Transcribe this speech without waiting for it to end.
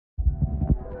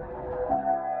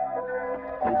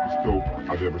Dopest dope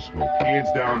I've ever smoked. Hands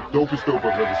down, dopest dope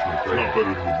I've ever smoked. It's not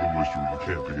better than the Blue Oyster. You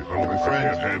can't be. I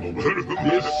can't handle better than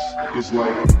this. Is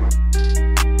like...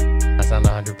 That's not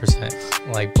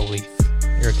 100% like belief.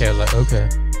 You're okay. I was like, okay.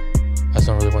 I just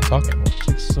don't really want to talk anymore. It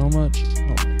takes so much. Oh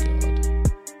my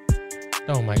god.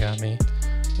 Oh my god, me.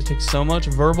 It takes so much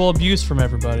verbal abuse from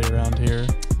everybody around here.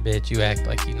 Bitch, you act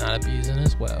like you're not abusing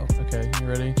as well. Okay, you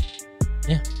ready?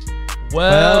 Yeah.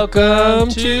 Welcome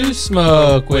to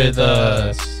Smoke With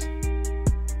Us.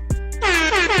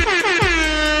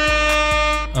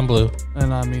 I'm Blue.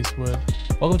 And I'm Eastwood.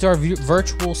 Welcome to our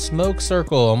virtual smoke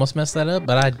circle. Almost messed that up,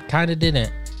 but I kind of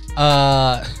didn't.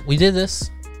 We did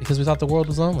this because we thought the world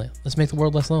was lonely. Let's make the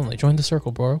world less lonely. Join the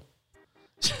circle, bro.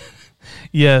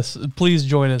 Yes, please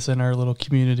join us in our little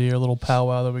community, our little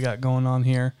powwow that we got going on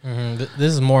here. Mm-hmm.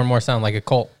 This is more and more sound like a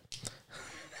cult.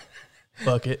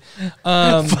 Fuck it.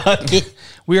 Fuck it.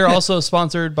 We are also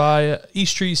sponsored by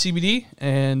East Tree CBD,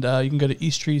 and you can go to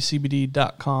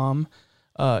easttreecbd.com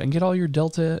and get all your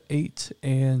Delta 8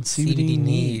 and CBD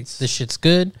needs. This shit's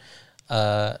good.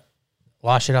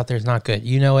 Wash it out there is not good.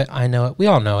 You know it. I know it. We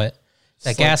all know it.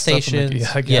 That gas station.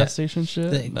 Gas station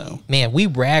shit? No. Man, we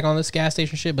rag on this gas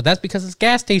station shit, but that's because it's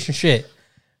gas station shit.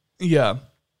 Yeah.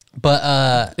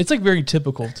 But it's like very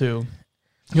typical too.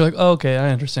 You're like, oh, okay, I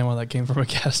understand why that came from a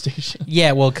gas station.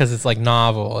 Yeah, well, because it's like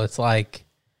novel. It's like,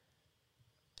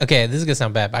 okay, this is gonna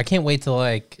sound bad, but I can't wait to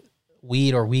like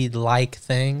weed or weed-like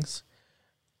things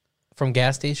from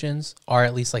gas stations, or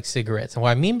at least like cigarettes. And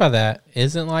what I mean by that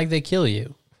isn't like they kill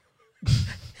you.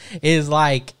 Is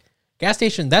like gas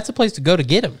station. That's a place to go to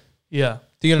get them. Yeah.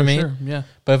 Do you know what I mean? Sure, yeah.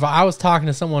 But if I was talking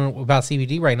to someone about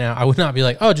CBD right now, I would not be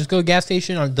like, oh, just go to a gas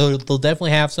station. Or they'll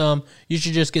definitely have some. You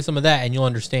should just get some of that and you'll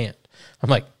understand. I'm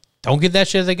like, don't get that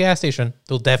shit at the gas station.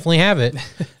 They'll definitely have it.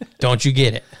 Don't you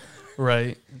get it.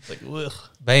 Right. It's like, ugh.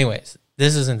 But anyways,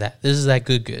 this isn't that. This is that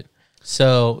good.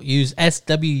 So use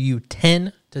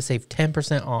SWU10 to save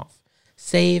 10% off.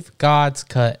 Save God's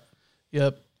cut.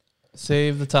 Yep.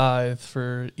 Save the tithe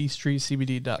for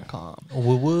easttreecbd.com.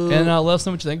 Woo-woo. And let us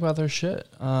know what you think about their shit.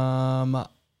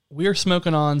 We are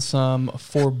smoking on some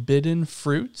Forbidden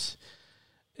Fruit.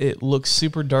 It looks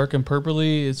super dark and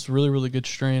purpley. It's really, really good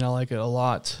strain. I like it a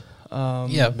lot.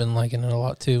 Yeah, I've been liking it a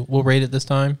lot too. We'll rate it this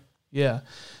time. Yeah.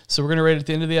 So we're going to rate it at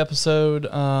the end of the episode.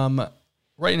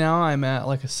 Right now I'm at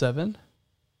like a 7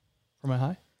 for my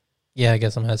high. Yeah, I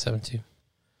guess I'm at 7 too.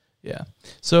 Yeah.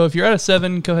 So if you're at a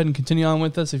 7, go ahead and continue on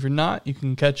with us. If you're not, you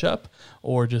can catch up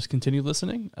or just continue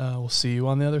listening. We'll see you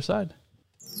on the other side.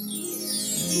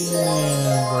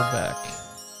 And we're back.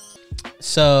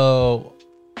 So,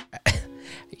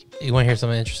 you want to hear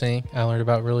something interesting I learned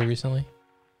about really recently?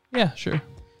 Yeah, sure.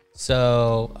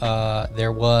 So,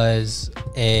 there was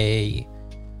in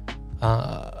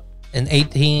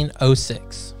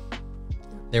 1806,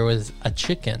 there was a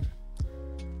chicken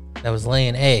that was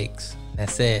laying eggs that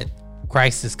said,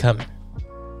 Christ is coming.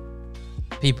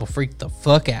 People freaked the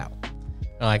fuck out. They're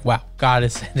like, wow, God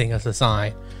is sending us a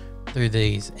sign through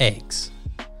these eggs.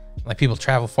 Like, people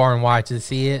travel far and wide to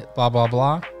see it, blah, blah,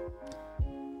 blah.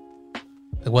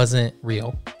 It wasn't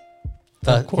real.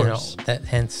 Of course. That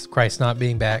hence Christ not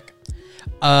being back.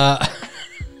 But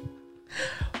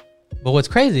what's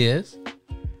crazy is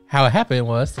how it happened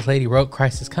was the lady wrote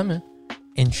Christ is coming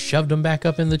and shoved him back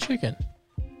up in the chicken.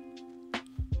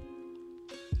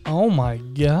 Oh my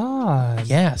God.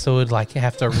 Yeah, so it would like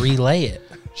have to relay it.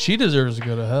 She deserves to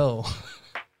go to hell.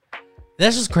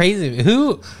 That's just crazy.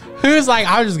 Who's like,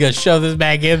 I'm just gonna shove this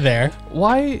back in there?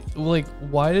 Why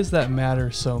does that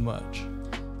matter so much?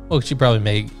 Well, she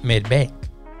probably made bank.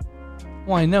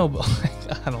 Well, I know, but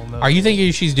like, I don't know. Are you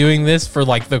thinking she's doing this for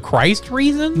like the Christ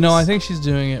reasons? No, I think she's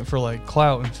doing it for like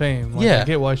clout and fame. Like, yeah. I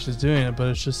get why she's doing it, but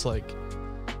it's just like,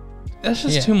 that's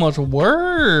just too much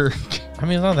work. I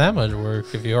mean, it's not that much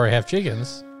work if you already have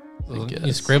chickens.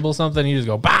 You scribble something, you just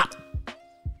go, bop!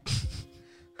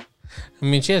 I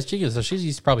mean, she has chickens, so she's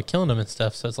used to probably killing them and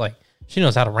stuff, so it's like, she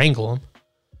knows how to wrangle them.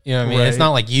 You know what I mean? Right. It's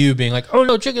not like you being like, oh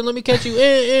no, chicken, let me catch you.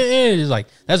 It's like,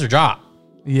 that's her job.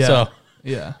 Yeah. So,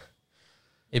 yeah.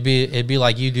 It'd be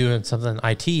like you doing something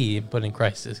IT and putting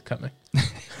Christ is coming.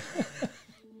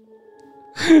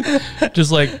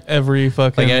 Just like every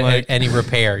fucking like any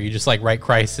repair, you just like write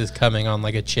Christ is coming on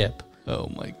like a chip.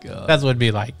 Oh my God. That's what it'd be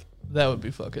like. That would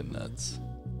be fucking nuts.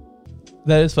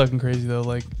 That is fucking crazy though.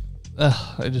 Like,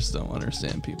 I just don't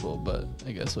understand people, but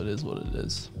I guess what is what it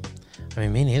is. I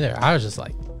mean, me neither. I was just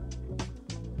like,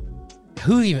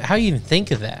 how you even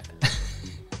think of that?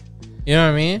 You know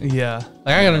what I mean? Yeah.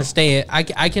 Like, I can understand.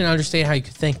 I can understand how you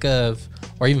could think of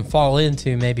or even fall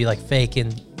into maybe like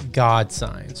faking God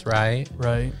signs, right?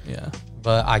 Right. Yeah.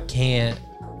 But I can't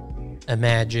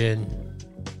imagine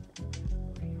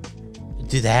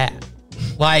do that.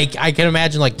 Like, I can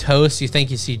imagine, like, toast, you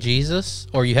think you see Jesus,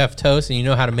 or you have toast and you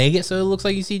know how to make it so it looks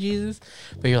like you see Jesus,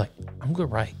 but you're like, I'm going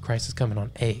to write Christ is coming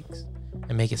on eggs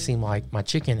and make it seem like my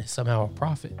chicken is somehow a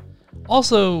prophet.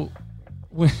 Also,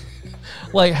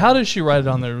 like, how did she write it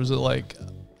on there? Was it like,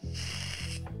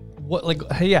 what, like,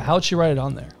 hey, yeah, how'd she write it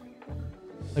on there?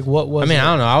 Like, what was I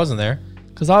don't know. I wasn't there.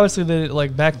 Because obviously, they,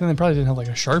 like, back then, they probably didn't have, like,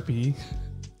 a Sharpie.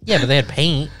 Yeah, but they had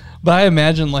paint. But I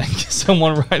imagine, like,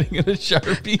 someone writing in a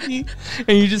Sharpie,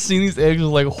 and you just see these eggs with,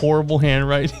 like, horrible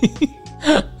handwriting.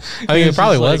 I mean, it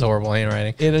probably was horrible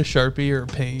handwriting. In a Sharpie or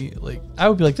paint. Like, I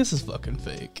would be like, this is fucking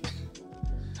fake.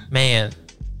 Man.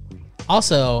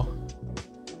 Also,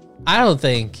 I don't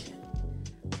think,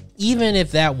 even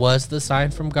if that was the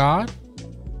sign from God,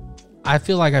 I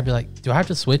feel like I'd be like, do I have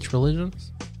to switch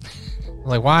religions?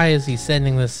 Like, why is he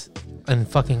sending this in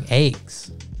fucking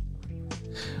eggs?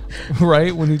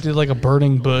 Right? When he did like a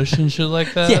burning bush and shit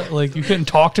like that. Yeah. Like, you couldn't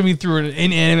talk to me through an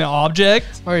inanimate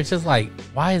object. Or it's just like,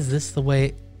 why is this the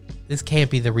way? This can't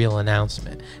be the real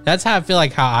announcement. That's how I feel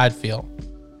like how I'd feel.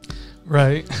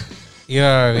 Right. You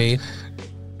know what I mean?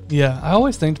 Yeah. I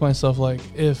always think to myself, like,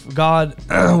 if God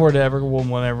were to ever, well,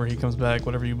 whenever he comes back,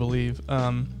 whatever you believe.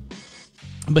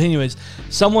 But anyways,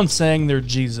 someone saying they're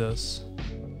Jesus.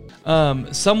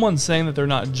 Someone saying that they're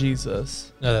not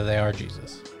Jesus. No, that they are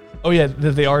Jesus. Oh yeah,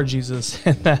 that they are Jesus,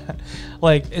 and that,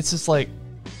 like, it's just like,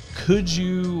 could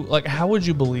you, like, how would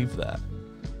you believe that?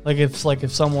 Like, if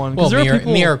someone, Well, there are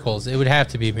people, miracles. It would have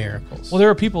to be miracles. well, there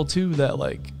are people too that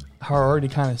like are already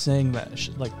kind of saying that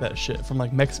shit from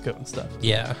like Mexico and stuff.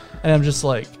 Yeah. And I'm just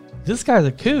like, this guy's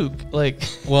a kook. Like,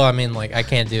 Well, I mean, like, I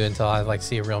can't do it until I like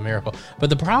see a real miracle.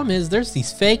 But the problem is, there's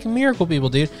these fake miracle people,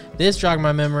 dude. This jogged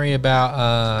my memory about.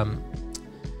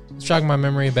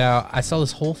 I saw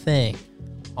this whole thing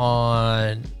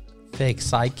on fake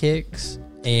sidekicks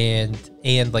and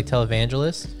like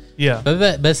televangelists. yeah,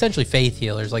 But essentially faith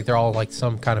healers. Like, they're all like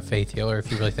some kind of faith healer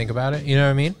if you really think about it. You know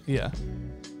what I mean? yeah,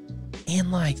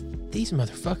 And like, these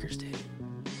motherfuckers, dude.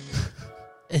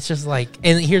 It's just like,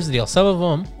 and here's the deal. Some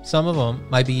of them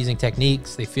might be using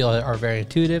techniques they feel are very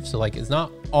intuitive. So like, it's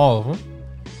not all of them.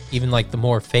 Even like the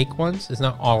more fake ones, it's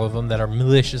not all of them that are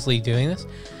maliciously doing this.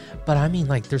 But I mean,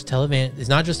 like, it's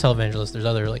not just televangelists. There's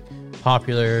other like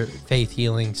popular faith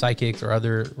healing psychics or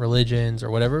other religions or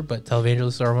whatever, but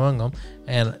televangelists are among them.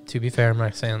 And to be fair, I'm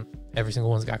not saying every single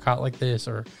one's got caught like this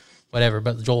or whatever,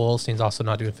 but Joel Osteen's also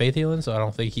not doing faith healing, so I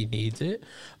don't think he needs it.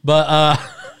 But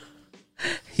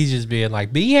he's just being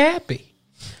like, be happy.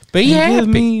 Be happy. give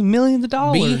me millions of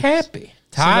dollars. Be happy.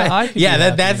 So that I Tithe. can Yeah, be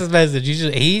happy. that's his message.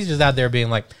 He's just out there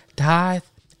being like, tithe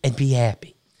and be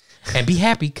happy. And be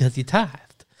happy because you tithed.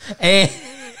 And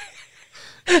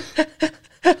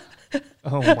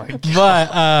Oh my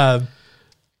god.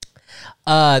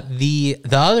 but the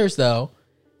others though,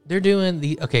 they're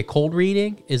doing cold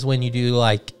reading is when you do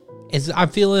like, does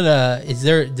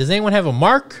anyone have a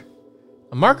Mark?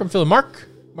 I'm feeling Mark.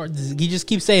 He just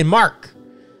keeps saying Mark.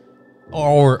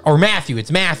 Or Matthew.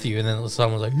 It's Matthew. And then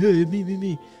someone's like, hey,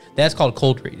 me. That's called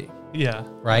cold reading. Yeah,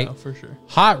 Right? no, for sure.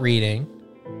 Hot reading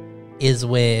is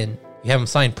when you have them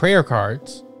sign prayer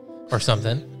cards or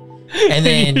something. And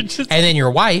then and then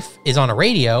your wife is on a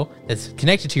radio that's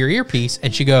connected to your earpiece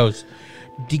and she goes,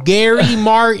 Gary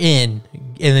Martin.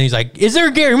 And then he's like, is there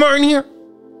a Gary Martin here?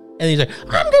 And he's like,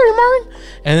 I'm Gary Martin.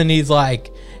 And then he's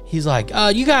like,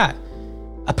 you got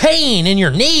a pain in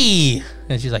your knee.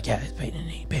 And she's like, yeah, it's pain in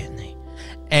the knee, pain in the knee.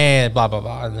 And blah, blah,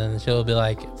 blah. And then she'll be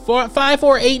like,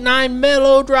 5489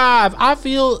 Mellow Drive. I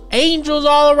feel angels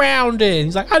all around it. And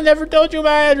he's like, I never told you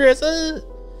my address.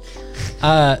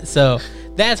 So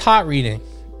that's hot reading.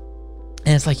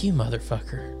 And it's like, you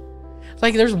motherfucker. It's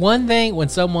like, there's one thing when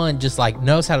someone just like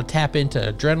knows how to tap into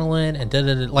adrenaline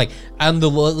and like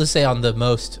let's say on the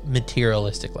most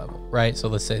materialistic level, right? So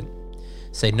let's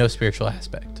say no spiritual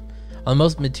aspect. On the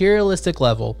most materialistic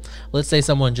level, let's say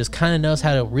someone just kind of knows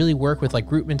how to really work with like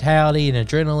group mentality and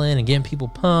adrenaline and getting people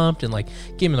pumped and like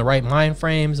getting them in the right mind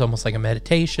frames, almost like a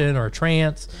meditation or a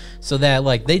trance, so that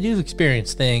like they do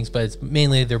experience things, but it's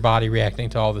mainly their body reacting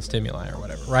to all the stimuli or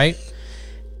whatever, right?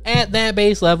 At that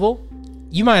base level,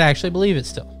 you might actually believe it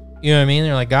still. You know what I mean?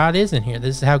 They're like, God is in here.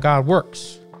 This is how God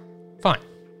works. Fine.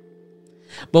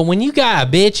 But when you got a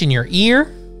bitch in your ear,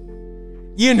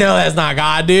 you know that's not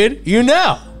God, dude. You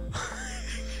know.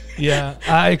 Yeah,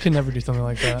 I could never do something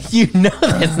like that. You know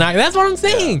that's not. That's what I'm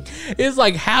saying. It's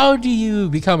like, how do you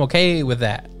become okay with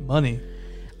that? Money.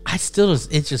 It's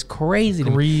just crazy to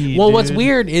me. Greed, Well, what's dude.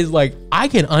 weird is like, I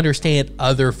can understand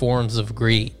other forms of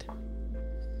greed.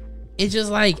 It's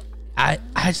just like, I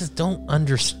just don't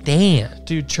understand.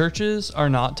 Dude, churches are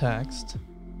not taxed.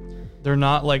 They're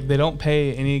not like, they don't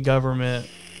pay any government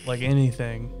like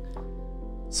anything.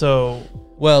 So,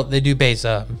 Well, they do base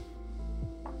yeah,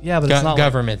 but it's not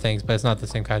government things, but it's not the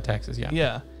same kind of taxes. Yeah. like,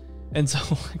 yeah. And so,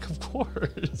 like, of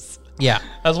course. Yeah.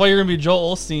 That's why you're going to be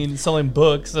Joel Osteen selling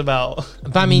books about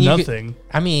But I mean, nothing.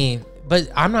 But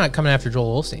I'm not coming after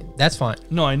Joel Osteen. That's fine.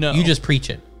 No, I know. You just preach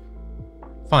it.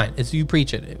 Fine. It's you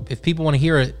preach it. If people want to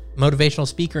hear a motivational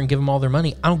speaker and give them all their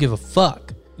money, I don't give a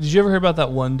fuck. Did you ever hear about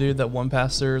that one dude, that one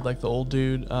pastor, like the old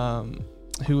dude,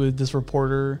 who was this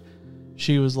reporter?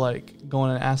 She was like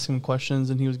going and asking him questions,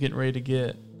 and he was getting ready to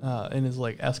get in his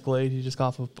like Escalade. He just got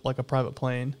off of like a private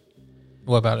plane.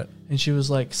 What about it? And she was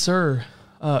like, "Sir,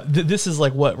 this is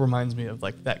like what reminds me of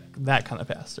like that kind of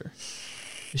pastor."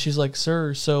 And she's like,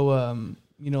 "Sir, so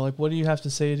like, what do you have to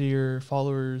say to your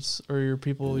followers or your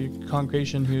people, your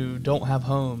congregation who don't have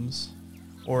homes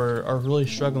or are really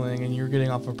struggling, and you're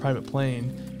getting off a private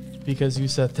plane because you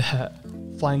said that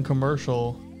flying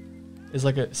commercial is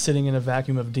like sitting in a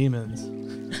vacuum of demons?"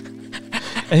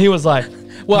 And he was like,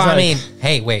 "Well, I mean,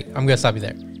 hey, wait, I'm gonna stop you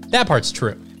there. That part's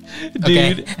true,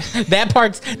 dude. Okay? That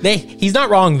part's he's not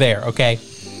wrong there. Okay."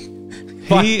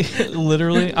 He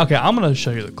literally. Okay, I'm gonna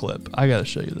show you the clip. I gotta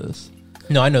show you this.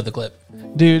 No, I know the clip.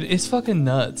 Dude, it's fucking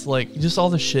nuts. Like, just all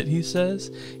the shit he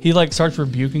says. He like starts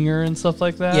rebuking her and stuff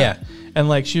like that. Yeah. And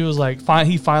like she was like,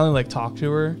 he finally like talked to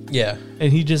her. Yeah.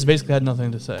 And he just basically had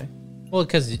nothing to say. Well,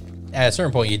 because at a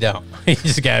certain point you don't. You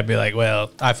just gotta be like,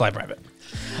 well, I fly private.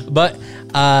 But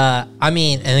I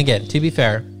mean, and again, to be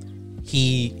fair,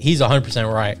 he's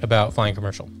 100% right about flying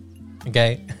commercial.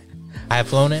 Okay, I have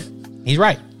flown it. He's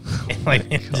right. Like,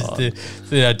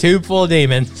 just a tube full of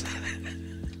demons.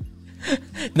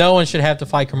 No one should have to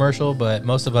fly commercial, but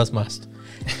most of us must.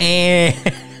 And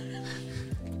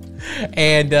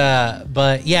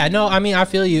but yeah, no, I mean, I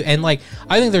feel you. And like,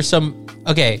 I think there's some,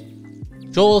 okay,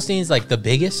 Joel Osteen's like the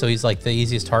biggest, so he's like the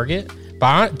easiest target.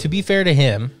 But to be fair to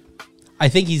him, I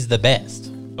think he's the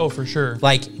best. Oh, for sure.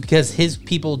 Like, because his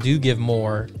people do give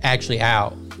more actually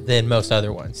out than most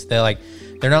other ones.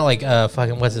 They're not like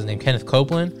fucking, what's his name, Kenneth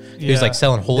Copeland, who's like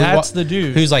selling holy water. That's the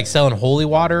dude who's like selling holy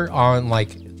water on like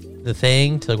the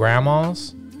thing to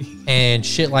grandmas and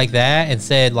shit like that, and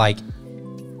said like,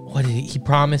 what did he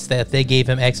promised that if they gave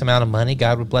him X amount of money,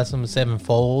 God would bless him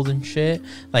sevenfold and shit.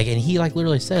 Like, and he like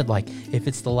literally said like, if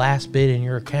it's the last bit in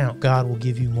your account, God will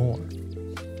give you more.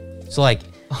 So like,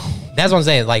 that's what I'm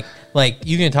saying. Like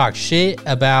you can talk shit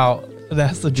about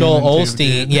that's the Joel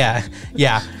Osteen. Dude.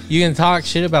 Yeah. You can talk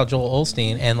shit about Joel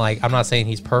Osteen, and like, I'm not saying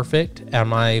he's perfect. I'm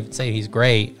not even saying he's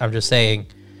great. I'm just saying,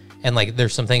 and like,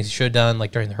 there's some things he should have done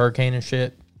like during the hurricane and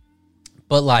shit.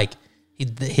 But like,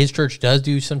 his church does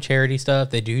do some charity stuff.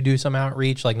 They do some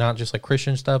outreach, like not just like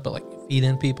Christian stuff, but like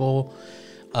feeding people.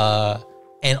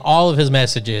 And all of his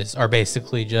messages are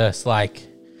basically just like,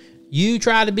 you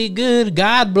try to be good,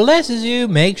 God blesses you,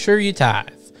 make sure you tithe.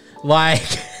 Like,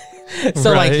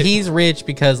 so right. like, he's rich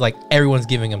because like everyone's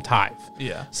giving him tithe.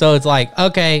 Yeah. So it's like,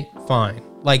 okay, fine.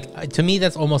 Like, to me,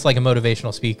 that's almost like a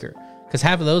motivational speaker, because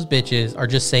half of those bitches are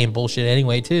just saying bullshit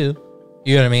anyway too.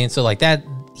 You know what I mean? So like that,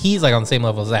 he's like on the same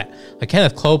level as that. Like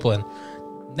Kenneth Copeland,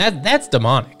 that's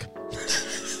demonic.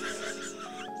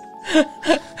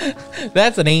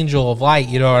 That's an angel of light.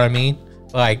 You know what I mean?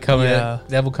 Like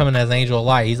devil coming as an angel of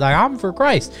light. He's like, I'm for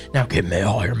Christ. Now give me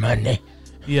all your money.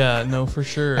 Yeah, no, for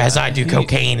sure. As I do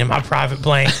cocaine in my private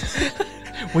plane.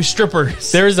 We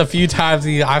strippers. There's a few times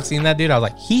I've seen that dude. I was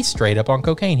like, he's straight up on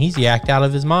cocaine. He's yacked out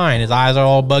of his mind. His eyes are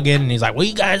all bugging, and he's like, what are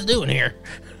you guys doing here?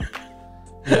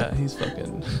 Yeah, he's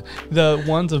fucking. The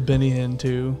ones of Benny Hinn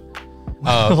too.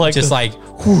 Like just like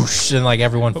whoosh, and like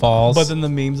everyone falls. But then the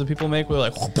memes that people make were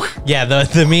like, yeah,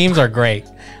 the memes are great.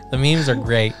 The memes are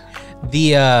great.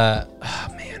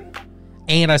 Man,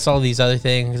 and I saw these other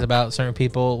things about certain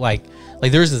people. Like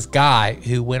there's this guy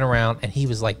who went around and he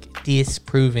was like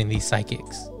disproving these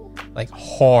psychics, like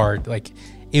hard. Like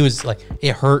it was like,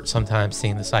 it hurt sometimes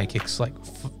seeing the psychics like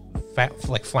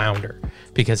flounder,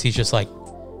 because he's just like,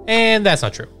 and that's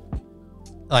not true.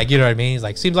 Like, you know what I mean? He's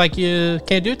like, seems like you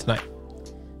can't do it tonight.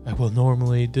 Like, well,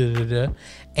 normally,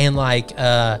 and like,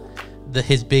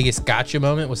 his biggest gotcha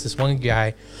moment was this one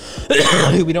guy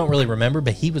who we don't really remember,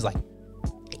 but he was like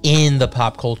in the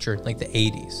pop culture, like the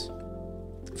 80s,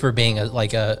 for being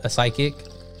a psychic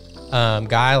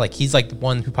guy. Like, he's like the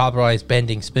one who popularized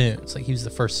bending spoons. Like, he was the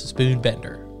first spoon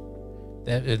bender.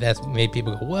 That's made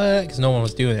people go, what? Because no one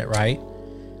was doing it, right?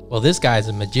 Well, this guy's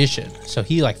a magician, so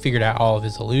he like figured out all of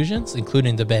his illusions,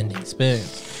 including the bending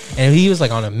spoons. And he was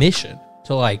like on a mission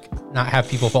to like not have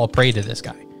people fall prey to this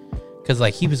guy,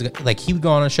 because like he would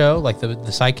go on a show like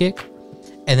the psychic,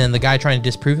 and then the guy trying to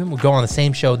disprove him would go on the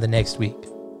same show the next week.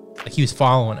 Like he was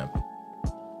following him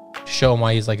to show him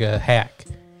why he's like a hack,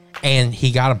 and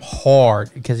he got him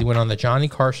hard because he went on the Johnny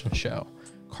Carson show.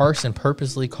 Carson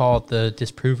purposely called the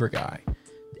disprover guy,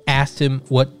 asked him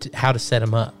how to set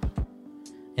him up,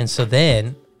 and so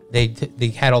then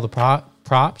they had all the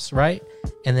props, right?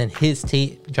 And then his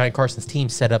team, Johnny Carson's team,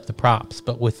 set up the props,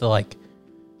 but with the like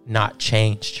not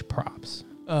changed props.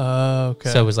 Okay.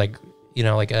 So it was like, you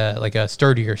know, like a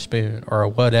sturdier spoon or a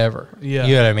whatever. Yeah.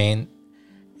 You know what I mean?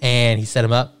 And he set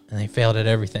him up, and they failed at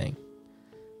everything.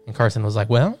 And Carson was like,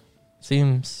 "Well,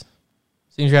 seems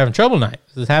you're having trouble tonight.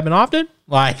 Does this happen often?"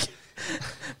 Like,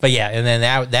 but yeah. And then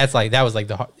that was like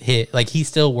the hit. Like he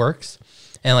still works,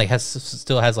 and like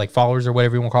still has like followers or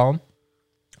whatever you want to call them.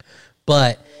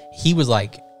 But he was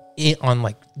like on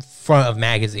like front of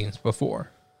magazines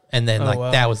before, and then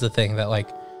that was the thing that like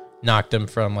knocked him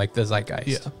from like the zeitgeist.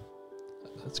 Yeah,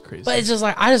 that's crazy. But it's just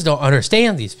like I just don't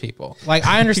understand these people. Like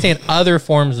I understand other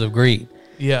forms of greed.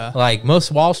 Yeah, Like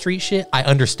most Wall Street shit, I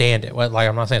understand it. Like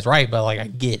I'm not saying it's right, but like I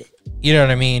get it. You know what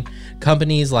I mean?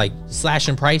 Companies like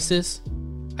slashing prices,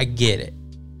 I get it.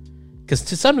 Because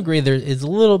to some degree, there is a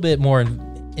little bit more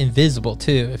invisible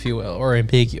too, if you will, or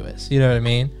ambiguous. You know what I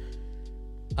mean?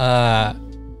 But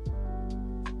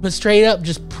straight up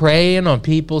just preying on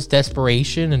people's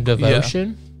desperation and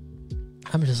devotion. Yeah.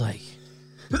 I'm just like,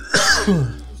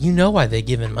 you know why they're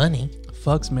giving money.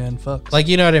 Fucks, man, fucks. Like,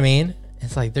 you know what I mean?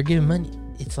 It's like they're giving money.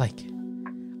 It's like,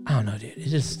 I don't know, dude. I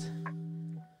just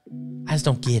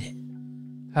don't get it.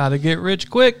 How to get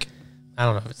rich quick. I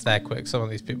don't know if it's that quick. Some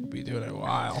of these people be doing it a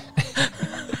while.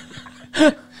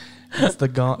 It's the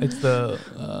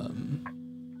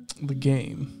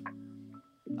game.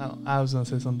 I was gonna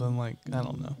say something like, I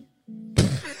don't know.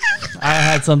 I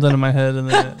had something in my head and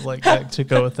then it, like I to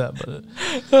go with that, but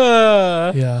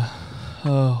yeah.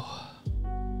 Oh,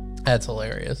 that's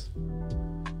hilarious.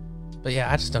 But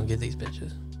yeah, I just don't get these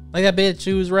bitches. Like that bitch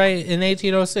who was right in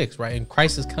 1806, right? And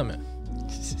Christ is coming.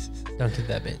 Don't get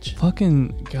that bitch.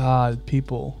 Fucking God,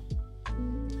 people.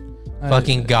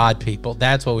 Fucking God, people.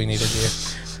 That's what we need to do.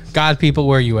 God, people,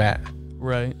 where you at?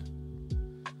 Right.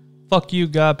 Fuck you,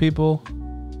 God, people.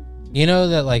 You know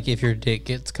that like if your dick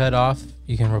gets cut off,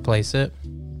 you can replace it?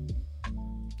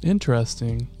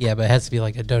 Interesting. Yeah, but it has to be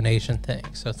like a donation thing.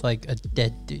 So it's like a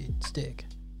dead dude's dick.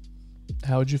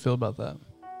 How would you feel about that?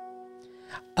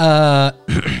 I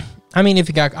mean,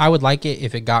 I would like it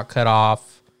if it got cut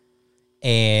off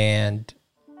and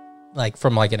like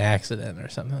from like an accident or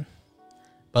something.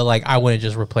 But like I wouldn't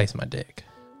just replace my dick.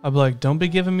 I'd be like, don't be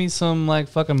giving me some like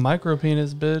fucking micro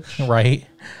penis, bitch. Right.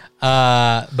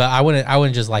 But I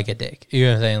wouldn't just like a dick. You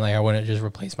know what I'm saying? Like I wouldn't just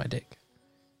replace my dick.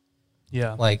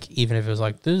 Yeah. Like even if it was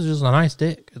like, this is just a nice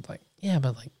dick. It's like, yeah,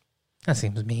 but like that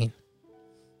seems mean.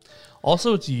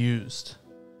 Also, it's used.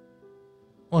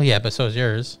 Well, yeah, but so is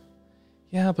yours.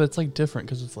 Yeah, but it's like different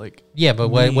because it's like. Yeah, but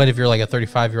what if you're like a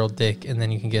 35-year-old dick and then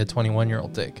you can get a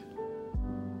 21-year-old dick?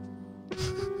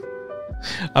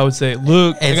 I would say,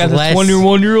 look, it's I got a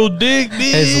 21-year-old dick,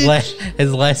 bitch.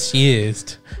 It's less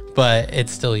used, but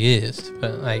it's still used.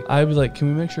 But like, I'd be like, can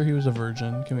we make sure he was a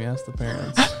virgin? Can we ask the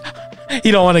parents?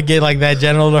 You don't want to get like that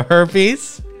genital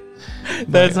herpes.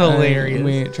 That's hilarious.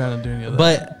 We ain't trying to do any of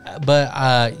that.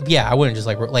 But yeah, I wouldn't just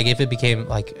like if it became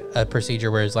like a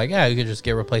procedure where it's like, yeah, you could just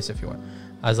get replaced if you want.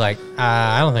 I was like,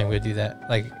 I don't think we'd do that.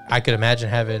 Like, I could imagine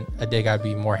having a dick I'd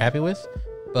be more happy with,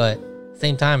 but at the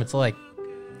same time, it's like,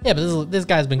 yeah, but this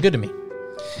guy's been good to me.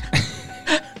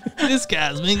 This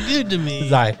guy's been good to me.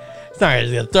 It's not just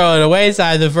gonna throw it away. It's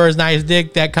not the first nice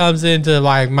dick that comes into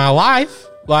like my life.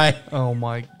 Like, oh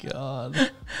my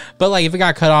God. But like if it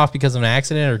got cut off because of an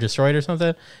accident or destroyed or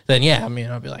something, then yeah, I mean,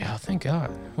 I'll be like, oh, thank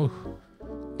God. Ooh.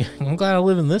 I'm glad I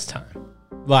live in this time.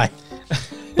 Like,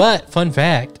 but fun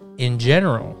fact, in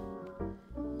general,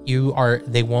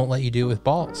 they won't let you do it with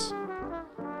balls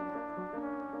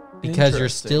because you're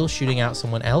still shooting out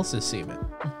someone else's semen.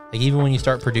 Like even when you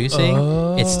start producing,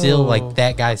 it's still like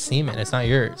that guy's semen. It's not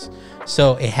yours.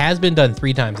 So it has been done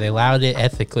 3 times. They allowed it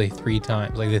ethically 3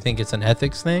 times. Like they think it's an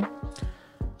ethics thing.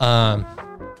 And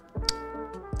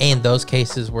those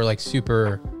cases were like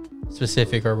super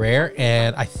specific or rare.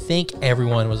 And I think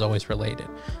everyone was always related.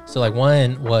 So like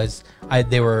one was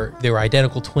they were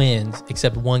identical twins,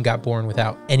 except one got born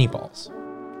without any balls.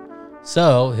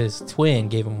 So his twin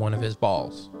gave him one of his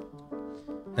balls.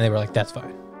 And they were like, that's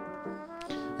fine.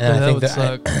 And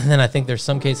then I think there's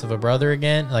some case of a brother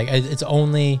again. Like it's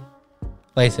only,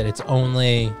 like I said, it's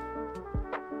only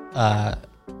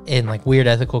in like weird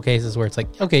ethical cases where it's like,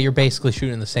 okay, you're basically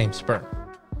shooting the same sperm.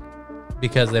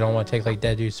 because they don't want to take like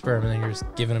dead dude's sperm, and then you're just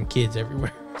giving them kids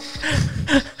everywhere.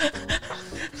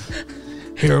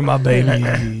 Here are my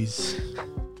babies.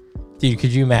 Dude,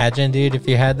 could you imagine, dude, if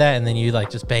you had that and then you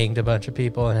like just banged a bunch of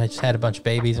people and just had a bunch of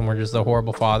babies and were just a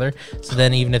horrible father? So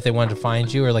then even if they wanted to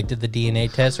find you or like did the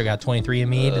DNA test or got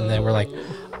 23andMe and they were like,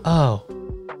 oh,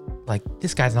 like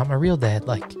this guy's not my real dad.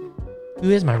 Like,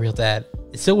 who is my real dad?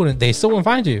 They still wouldn't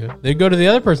find you. They'd go to the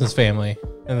other person's family.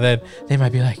 And then they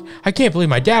might be like, I can't believe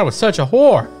my dad was such a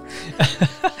whore.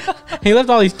 He left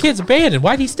all these kids abandoned.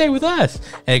 Why'd he stay with us?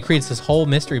 And it creates this whole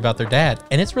mystery about their dad.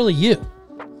 And it's really you.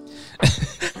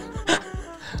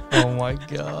 Oh my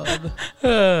God.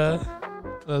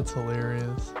 That's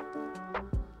hilarious.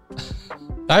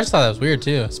 I just thought that was weird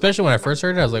too. Especially when I first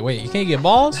heard it. I was like, wait, you can't get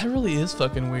balls? That really is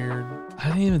fucking weird. I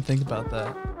didn't even think about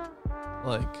that.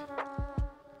 Like,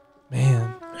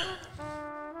 man.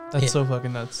 That's so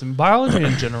fucking nuts. And biology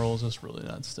in general is just really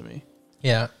nuts to me.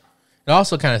 Yeah. It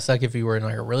also kind of suck if you were in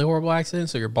like a really horrible accident,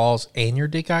 so your balls and your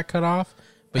dick got cut off,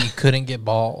 but you couldn't get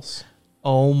balls.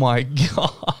 Oh my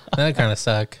God. That kind of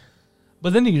suck.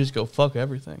 But then you can just go fuck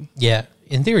everything. Yeah.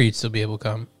 In theory, you'd still be able to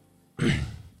come.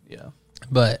 Yeah.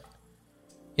 But,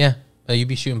 yeah. But you'd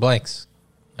be shooting blanks.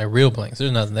 Like real blanks.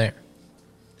 There's nothing there.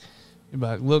 You're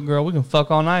like, look, girl, we can fuck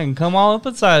all night and come all up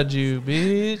inside you,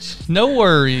 bitch. No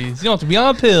worries. You don't have to be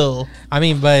on a pill. I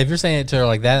mean, but if you're saying it to her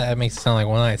like that, that makes it sound like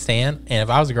one night stand. And if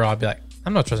I was a girl, I'd be like,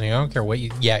 I'm not trusting you. I don't care what you...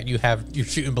 Yeah, you're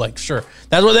shooting blanks. Sure.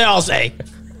 That's what they all say.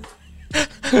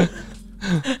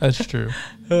 That's true.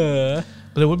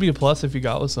 But it would be a plus if you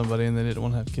got with somebody and they didn't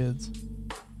want to have kids.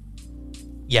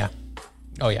 Yeah.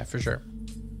 Oh, yeah, for sure.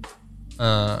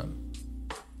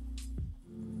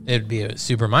 It'd be a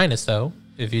super minus, though,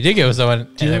 if you did get with someone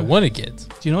and they wanted kids.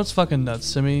 Do you know what's fucking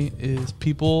nuts to me is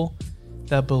people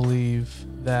that believe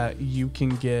that you can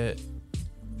get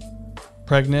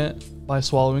pregnant by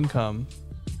swallowing cum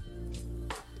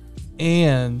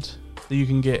and that you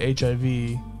can get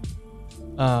HIV.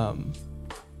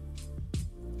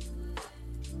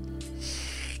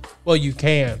 Well, you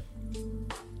can.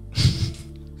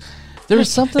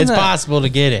 There's something It's possible to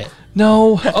get it.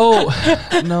 No.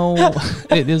 Oh, no.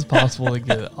 It is possible to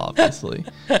get it, obviously.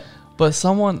 But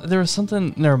there was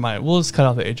something. Never mind. We'll just cut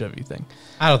out the HIV thing.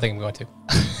 I don't think I'm going to.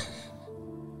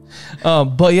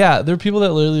 But yeah, there are people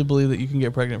that literally believe that you can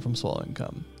get pregnant from swallowing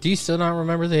cum. Do you still not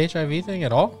remember the HIV thing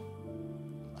at all?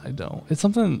 I don't. It's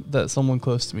something that someone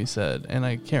close to me said, and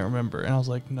I can't remember. And I was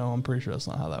like, no, I'm pretty sure that's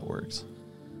not how that works.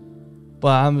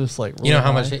 But I'm just like, really you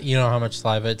know how much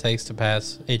saliva it takes to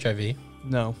pass HIV?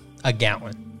 No. A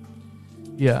gallon.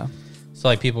 Yeah. So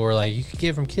like people were like, you could get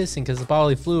it from kissing because of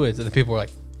bodily fluids, and the people were like,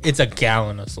 it's a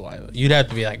gallon of saliva. You'd have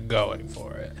to be like going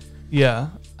for it. Yeah.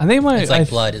 I think it's like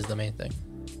blood is the main thing.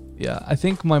 Yeah. I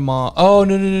think my mom. Oh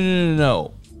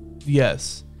no.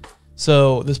 Yes.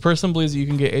 So this person believes that you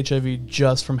can get HIV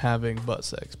just from having butt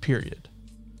sex. Period.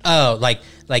 Oh, like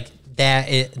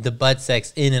that. The butt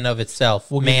sex in and of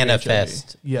itself will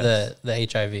manifest the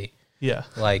HIV. Yeah.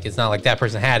 Like it's not like that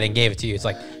person had it and gave it to you. It's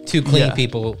like two clean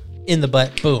people in the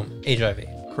butt. Boom. HIV.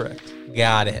 Correct.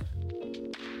 Got it.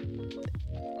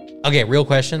 Okay. Real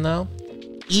question though.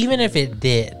 Even if it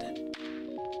did,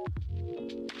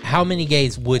 how many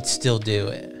gays would still do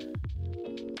it?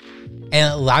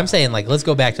 And I'm saying, like, let's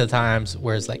go back to the times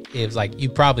where it was like you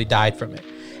probably died from it.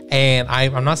 And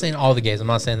I'm not saying all the gays. I'm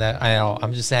not saying that at all.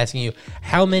 I'm just asking you,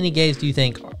 how many gays do you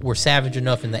think were savage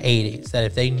enough in the 80s that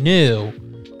if they knew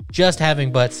just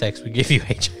having butt sex would give you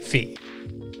HIV,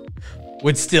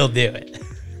 would still do it?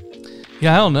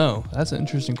 Yeah, I don't know. That's an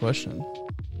interesting question.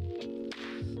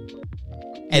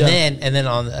 And then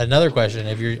on another question,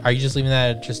 are you just leaving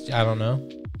that at just, I don't know?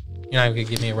 You're not even gonna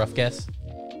give me a rough guess?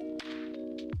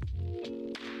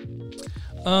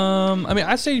 I mean,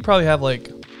 I'd say you probably have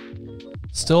like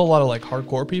still a lot of like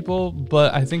hardcore people,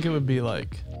 but I think it would be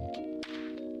like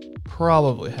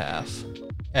probably half.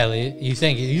 Ellie, you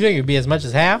think it'd be as much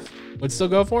as half would still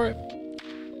go for it,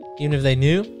 even if they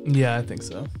knew? Yeah, I think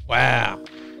so. Wow,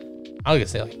 I was gonna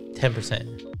say like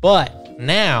 10%. But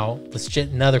now let's get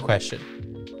another question: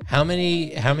 How many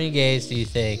gays do you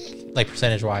think, like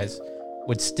percentage wise,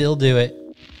 would still do it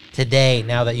today,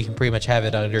 now that you can pretty much have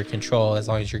it under control as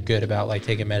long as you're good about like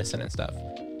taking medicine and stuff?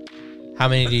 How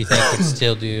many do you think would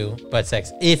still do butt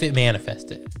sex if it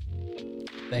manifested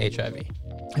the HIV?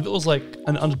 If it was like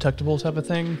an undetectable type of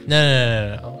thing?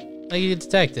 No. Like you can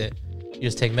detect it. You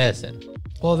just take medicine.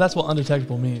 Well, that's what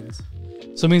undetectable means.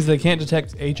 So it means they can't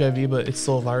detect HIV, but it's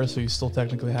still a virus, so you still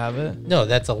technically have it? No,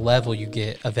 that's a level you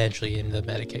get eventually in the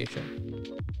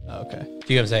medication. Okay.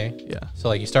 Do you know what I'm saying? Yeah. So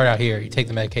like you start out here, you take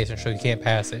the medication, so you can't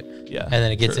pass it. Yeah. And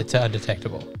then it gets it to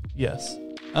undetectable. Yes. So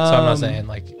I'm not saying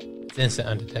like It's instant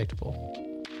undetectable.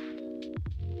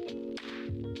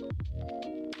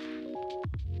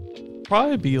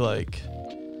 Probably be like,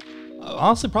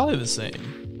 honestly, probably the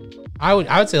same. I would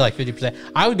say like 50%.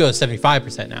 I would go to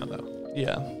 75% now though.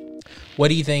 Yeah. What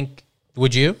do you think?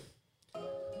 Would you?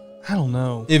 I don't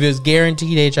know. If it was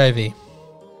guaranteed HIV.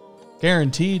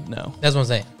 Guaranteed? No, That's what I'm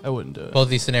saying. I wouldn't do it. Both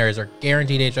these scenarios are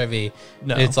guaranteed HIV.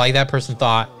 No. It's like that person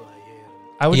thought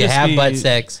I would you just have be, butt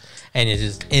sex and it's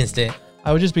just instant.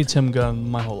 I would just be Tim Gunn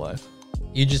my whole life.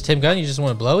 You just Tim Gunn, you just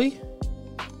want to blowy?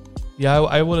 Yeah,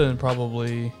 I wouldn't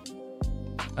probably.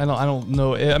 I don't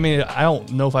know. I mean, I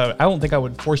don't know if I don't think I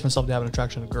would force myself to have an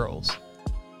attraction to girls.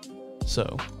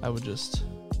 So I would just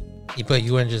But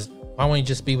you wouldn't just, why wouldn't you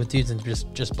just be with dudes and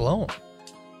just blow them?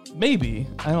 maybe,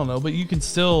 I don't know, but you can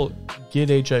still get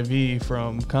HIV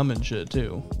from cum and shit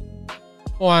too.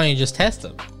 Well, why don't you just test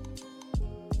them?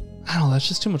 I don't know. That's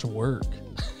just too much work.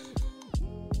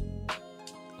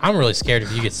 I'm really scared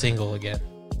if you get single again.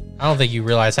 I don't think you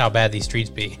realize how bad these streets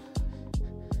be.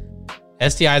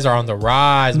 STIs are on the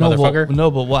rise, motherfucker.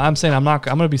 But what I'm saying, I'm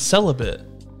gonna be celibate.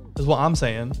 Is what I'm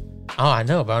saying. Oh, I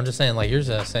know, but I'm just saying, like, you're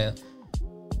just saying,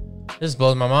 this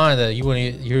blows my mind that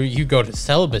you go to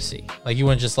celibacy. Like, you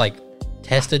wouldn't just like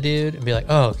test a dude and be like,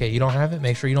 oh, okay, you don't have it.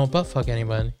 Make sure you don't butt fuck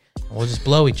anybody. And we'll just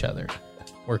blow each other.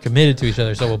 We're committed to each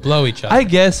other, so we'll blow each other. I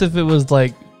guess if it was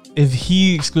like, if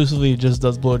he exclusively just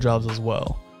does blowjobs as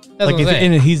well, That's like what I'm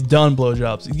saying. and he's done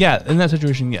blowjobs. Yeah, in that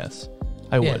situation, yes,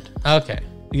 I Yeah. would. Okay.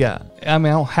 Yeah, I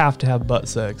mean, I don't have to have butt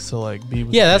sex to like be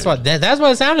with. Yeah, a that's dude. that's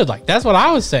what it sounded like. That's what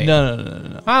I was saying.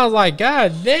 No. I was like,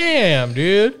 God damn,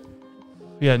 dude.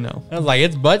 Yeah, no. I was like,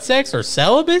 it's butt sex or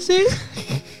celibacy?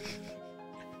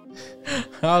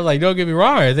 I was like, don't get me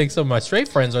wrong. I think some of my straight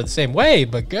friends are the same way,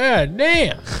 but god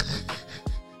damn.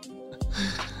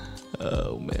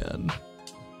 Oh man.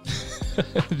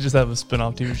 Just have a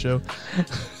spin-off TV show.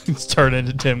 It's turned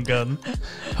into Tim Gunn.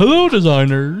 Hello,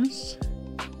 designers.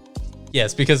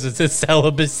 Yes, because it's his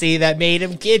celibacy that made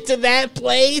him get to that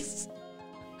place.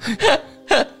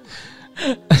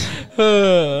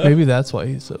 Maybe that's why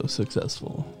he's so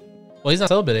successful. Well, he's not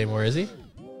celibate anymore, is he?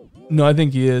 No, I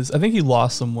think he is. I think he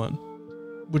lost someone,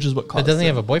 which is what caused But doesn't he it.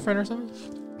 have a boyfriend or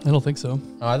something? I don't think so.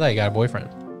 Oh, I thought he got a boyfriend.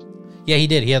 Yeah, he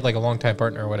did. He had like a longtime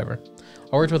partner or whatever.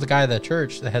 I worked with a guy at the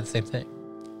church that had the same thing.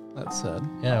 That's sad.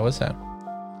 Yeah, it was sad.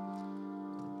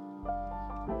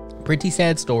 Pretty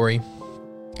sad story.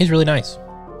 He's really nice.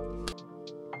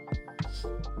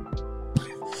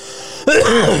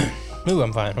 Ooh,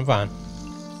 I'm fine.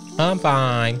 I'm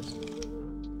fine.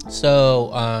 So,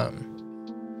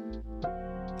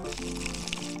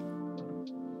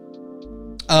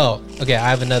 oh, okay. I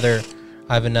have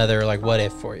another like what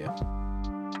if for you.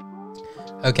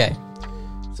 Okay.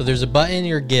 So there's a button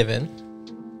you're given.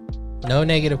 No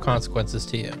negative consequences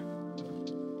to you.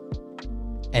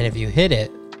 And if you hit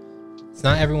it, it's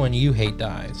not everyone you hate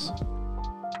dies.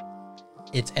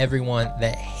 It's everyone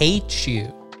that hates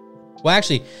you. Well,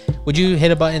 actually, would you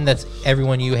hit a button that's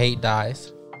everyone you hate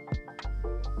dies?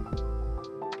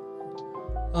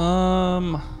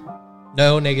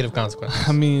 No negative consequences.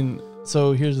 I mean,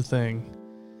 so here's the thing.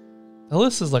 The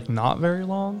list is like not very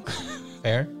long.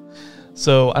 Fair?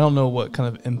 So I don't know what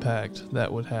kind of impact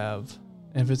that would have.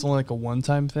 And if it's only like a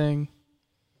one-time thing,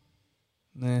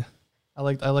 nah. I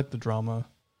like the drama.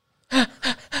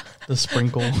 The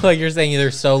sprinkle. Like you're saying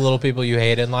there's so little people you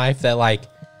hate in life that like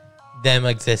them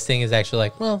existing is actually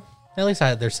like, well, at least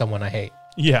there's someone I hate.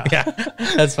 Yeah. Yeah,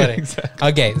 that's funny. Exactly.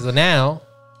 Okay, so now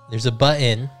there's a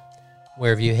button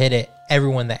where if you hit it,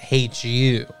 everyone that hates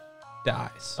you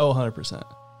dies. Oh, 100%.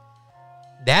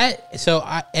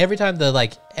 Every time the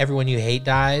like everyone you hate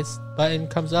dies button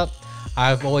comes up,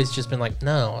 I've always just been like,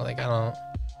 no, like I don't.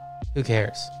 Who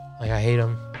cares? Like I hate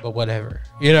them, but whatever.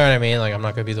 You know what I mean? Like I'm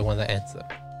not gonna be the one that ends them.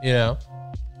 You know.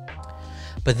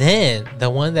 But then the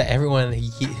one that everyone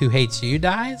who hates you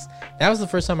dies. That was the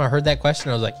first time I heard that question.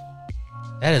 I was like,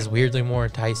 that is weirdly more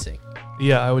enticing.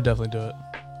 Yeah, I would definitely do it.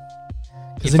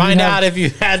 You find out if you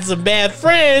had some bad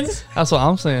friends. That's what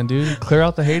I'm saying, dude. Clear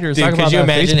out the haters. Dude, Talk could about you that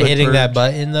imagine Facebook hitting that purge.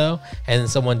 button though, and then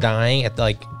someone dying at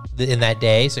in that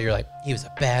day? So you're like, he was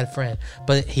a bad friend,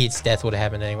 but his death would have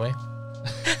happened anyway.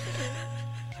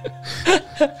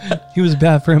 He was a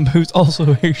bad friend, but he was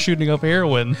also shooting up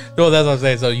heroin. No, that's what I'm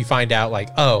saying. So you find out like,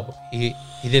 oh, he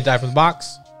did die from the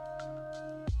box.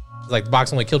 It's like the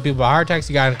box only killed people by heart attacks.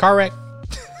 He got in a car wreck.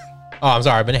 Oh, I'm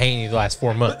sorry. I've been hating you the last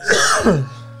 4 months.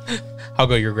 I'll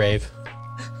go to your grave.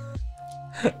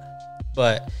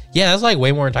 But yeah, that's like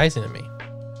way more enticing to me.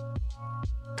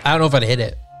 I don't know if I'd hit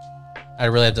it. I'd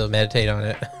really have to meditate on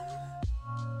it.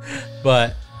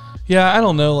 But Yeah, I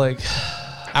don't know. Like,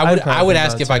 I would probably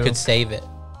ask not if I too. could save it.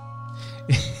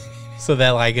 So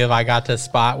that like if I got to a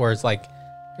spot where it's like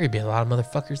there'd be a lot of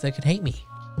motherfuckers that could hate me.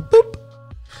 Boop.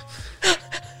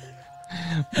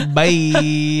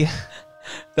 Bye.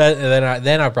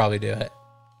 Then I'll probably do it.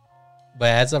 But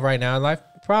as of right now in life,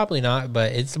 probably not.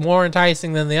 But it's more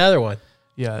enticing than the other one.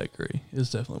 Yeah, I agree. It's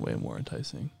definitely way more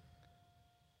enticing.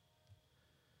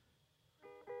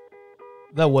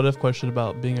 That what if question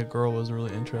about being a girl was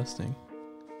really interesting.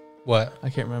 What? I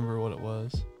can't remember what it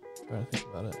was. I'm trying to think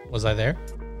about it. Was I there?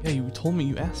 Yeah, you told me,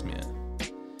 you asked me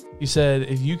it. You said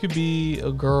if you could be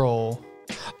a girl.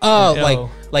 Oh,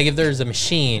 like if there's a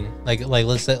machine, like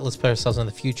let's put ourselves in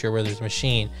the future where there's a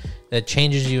machine that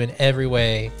changes you in every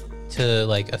way to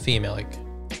like a female,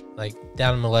 like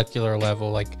down a molecular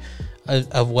level, like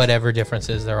of whatever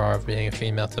differences there are of being a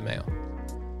female to male.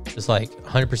 Just like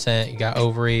 100%, you got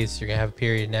ovaries, you're gonna have a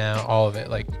period now, all of it,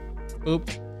 like boop,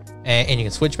 and you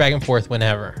can switch back and forth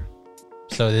whenever.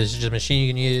 So there's just a machine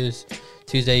you can use.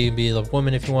 Tuesday you can be a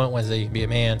woman if you want. Wednesday you can be a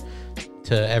man,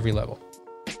 to every level.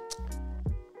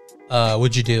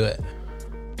 Would you do it?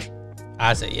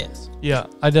 I say yes. Yeah,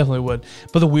 I definitely would.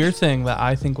 But the weird thing that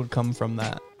I think would come from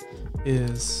that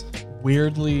is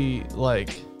weirdly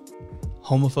like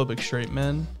homophobic straight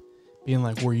men being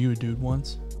like, were you a dude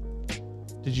once?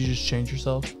 Did you just change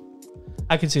yourself?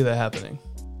 I could see that happening.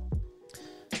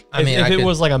 If it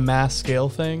was like a mass scale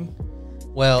thing.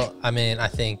 Well, I mean, I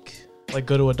think like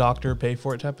go to a doctor, pay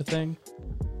for it type of thing.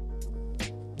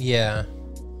 Yeah.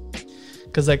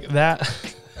 Because like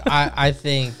that. I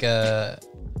think, yeah,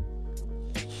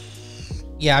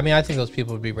 I mean, I think those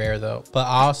people would be rare though. But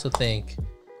I also think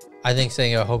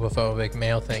saying a homophobic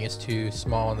male thing is too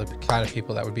small, and the kind of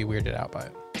people that would be weirded out by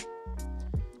it.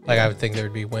 Like, I would think there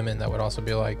would be women that would also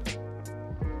be like,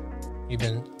 "You've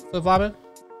been flip-flopping?"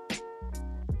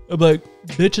 I'm like,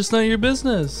 bitch, it's none of your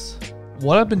business.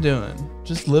 What I've been doing,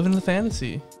 just living the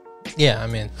fantasy. Yeah, I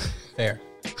mean, fair.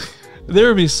 There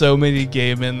would be so many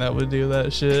gay men that would do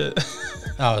that shit.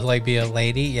 Oh, like be a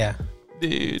lady? Yeah.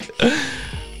 Dude.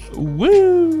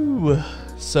 Woo.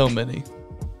 So many.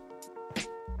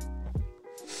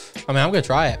 I mean, I'm going to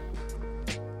try it.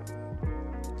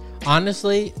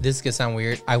 Honestly, this is going to sound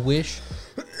weird. I wish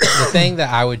the thing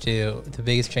that I would do, the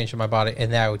biggest change in my body,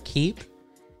 and that I would keep,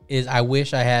 is I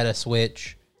wish I had a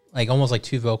switch, like almost like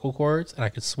two vocal cords, and I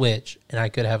could switch, and I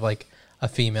could have like a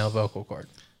female vocal cord.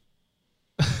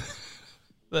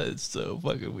 That is so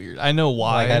fucking weird. I know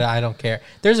why. Like, I don't care.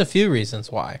 There's a few reasons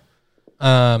why.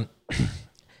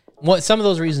 What some of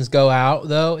those reasons go out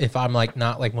though if I'm like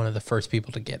not like one of the first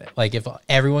people to get it. Like if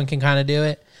everyone can kind of do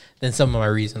it, then some of my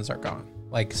reasons are gone.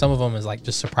 Like some of them is like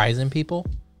just surprising people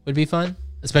would be fun,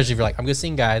 especially if you're like, I'm gonna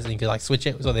sing guys, and you could like switch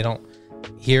it so they don't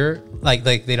hear like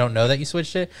they don't know that you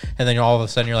switched it, and then all of a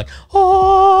sudden you're like,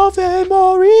 Ave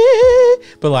Marie,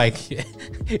 but like you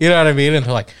know what I mean, and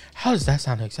they're like, how does that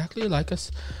sound exactly like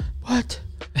us? What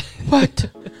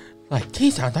like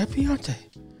he sounds like Beyonce,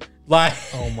 like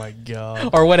oh my god,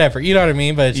 or whatever, you know what I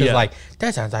mean, but it's just Yeah. like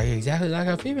that sounds like exactly like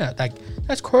a female, like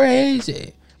that's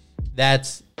crazy.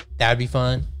 That'd be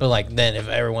fun, but like then if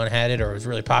everyone had it or it was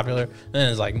really popular, then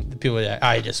it's like the people that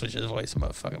I just switch his voice, I'm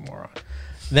a fucking moron.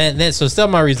 Then so some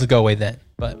of my reasons go away then,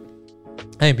 but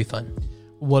it'd be fun.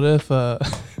 What if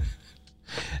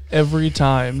every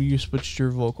time you switched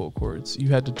your vocal cords, you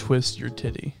had to twist your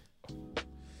titty?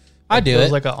 I do It was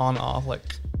it. like an on-off, like.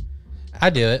 I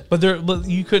do it. But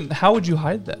you couldn't. How would you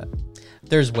hide that?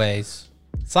 There's ways.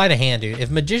 Sleight of hand, dude.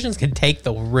 If magicians can take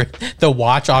the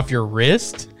watch off your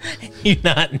wrist and you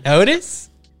not notice,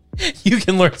 you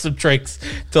can learn some tricks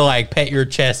to like pet your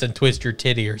chest and twist your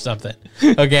titty or something.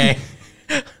 Okay.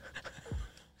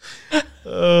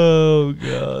 Oh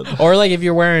god. Or like if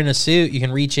you're wearing a suit, you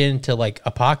can reach into like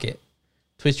a pocket,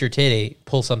 twist your titty,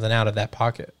 pull something out of that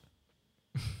pocket.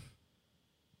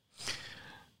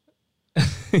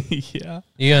 Yeah.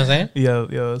 You know what I'm saying? Yeah,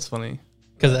 that's funny.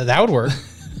 Because that would work.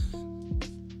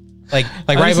 Like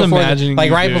I'm right just before imagining like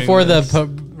you right doing before this.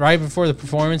 right before the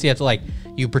performance, you have to like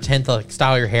you pretend to like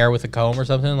style your hair with a comb or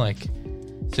something, like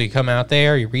so you come out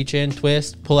there, you reach in,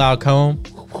 twist, pull out a comb,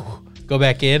 go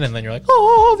back in, and then you're like,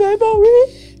 oh,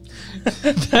 Marie.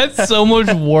 That's so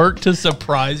much work to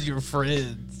surprise your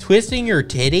friends. Twisting your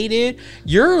titty, dude.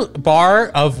 Your bar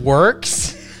of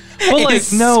works. But like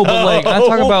is no, but like I'm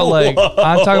talking about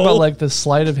so like the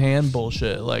sleight of hand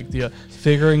bullshit, like the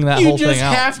figuring that You whole just thing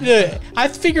out. have to. I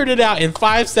figured it out in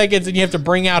 5 seconds, and you have to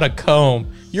bring out a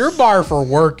comb. Your bar for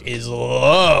work is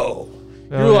low.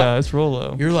 Oh yeah, it's real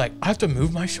low. You're like, I have to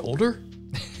move my shoulder.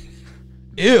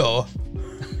 Ew.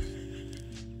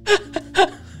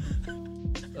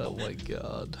 Oh my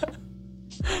god.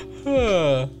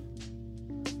 Dude,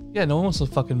 Yeah, no one wants to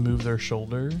fucking move their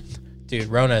shoulder. Dude,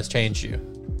 Rona has changed you.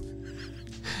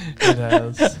 It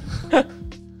has.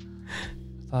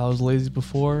 I was lazy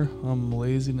before. I'm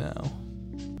lazy now.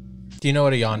 Do you know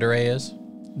what a yandere is?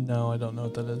 No, I don't know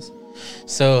what that is.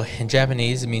 So in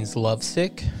Japanese, it means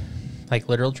lovesick, like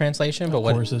literal translation. But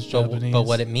Of course it's Japanese. But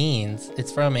what it means,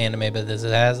 it's from anime, but this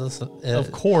has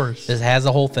Of course. this has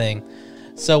a whole thing.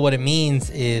 So what it means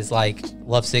is like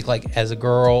lovesick, like as a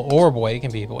girl or a boy, it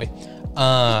can be a boy.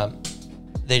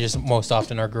 They just most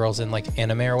often are girls in like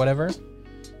anime or whatever.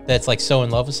 That's like so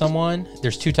in love with someone.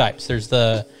 There's two types. There's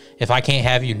the if I can't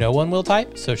have you, no one will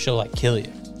type. So she'll like kill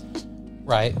you,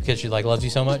 right? Because she like loves you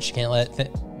so much, she can't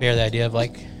bear the idea of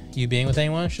like you being with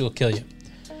anyone. She'll kill you.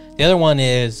 The other one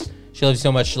is she loves you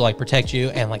so much she'll like protect you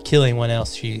and like kill anyone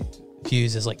else she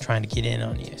views as like trying to get in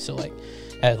on you. So like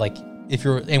if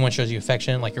anyone shows you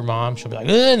affection, like your mom, she'll be like,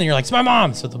 ugh, and then you're like, it's my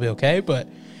mom, so they'll be okay. But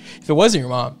if it wasn't your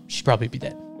mom, she'd probably be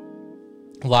dead.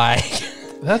 Like.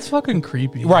 That's fucking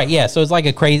creepy. Right, yeah. So it's like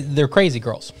they're crazy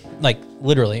girls. Like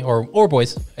literally, or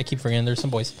boys. I keep forgetting there's some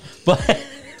boys. But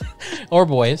or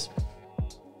boys.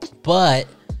 But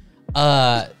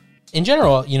in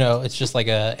general, you know, it's just like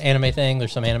a anime thing.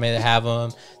 There's some anime that have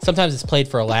them. Sometimes it's played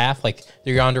for a laugh, like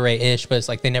they're yandere-ish, but it's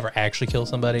like they never actually kill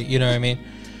somebody. You know what I mean?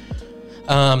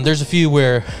 There's a few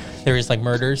where there is like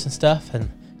murders and stuff, and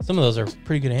some of those are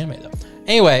pretty good anime though.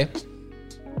 Anyway,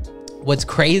 what's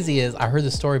crazy is I heard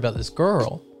the story about this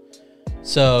girl.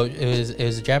 So it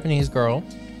was a Japanese girl,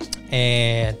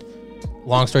 and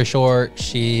long story short,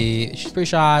 she's pretty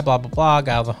shy, blah blah blah.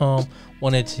 Got out of the home,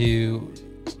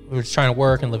 was trying to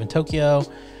work and live in Tokyo.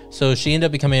 So she ended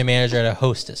up becoming a manager at a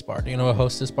hostess bar. Do you know what a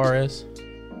hostess bar is?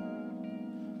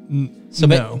 So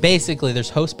no. Basically, there's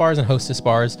host bars and hostess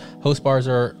bars. Host bars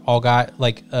are all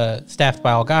staffed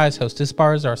by all guys. Hostess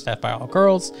bars are staffed by all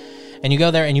girls. And you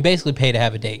go there and you basically pay to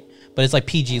have a date. But it's like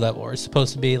PG level, or it's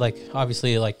supposed to be like,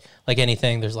 obviously like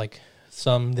anything. There's like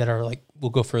some that are like,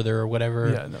 we'll go further or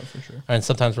whatever. Yeah, no, for sure. And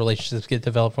sometimes relationships get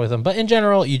developed with them. But in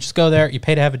general, you just go there, you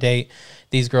pay to have a date.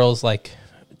 These girls like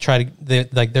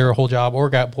their whole job, or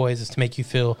got boys, is to make you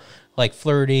feel like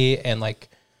flirty and like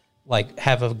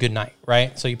have a good night,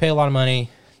 right? So you pay a lot of money.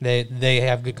 They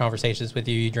have good conversations with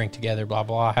you. You drink together, blah,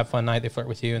 blah, have a fun night. They flirt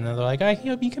with you. And then they're like, I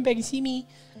hope you come back and see me.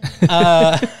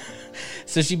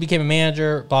 So she became a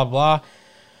manager, blah, blah.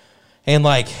 And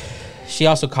like, she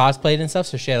also cosplayed and stuff.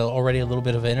 So she had already a little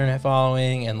bit of an internet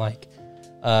following, and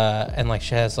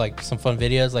she has like some fun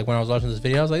videos. Like when I was watching this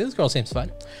video, I was like, this girl seems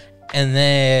fun. And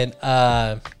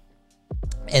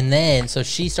then, so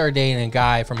she started dating a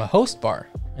guy from a host bar,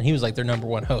 and he was like their number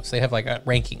one host. They have like a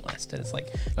ranking list, and it's like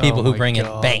people who bring in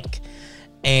bank.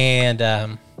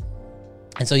 And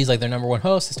so he's like their number one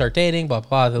host. They start dating, blah,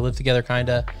 blah. They live together kind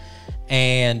of.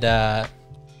 And I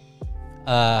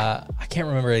can't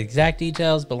remember the exact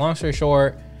details, but long story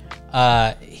short,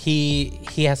 he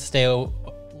has to stay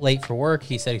late for work.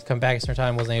 He said he's come back at a certain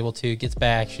time, wasn't able to, gets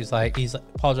back. He's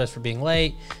apologized for being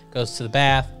late, goes to the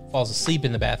bath, falls asleep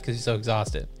in the bath because he's so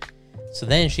exhausted. So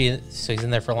then he's in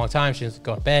there for a long time. She's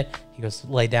going to bed. He goes to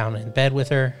lay down in bed with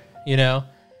her, you know,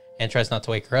 and tries not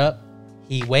to wake her up.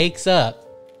 He wakes up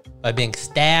by being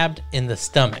stabbed in the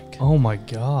stomach. Oh my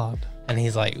God. And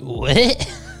he's like,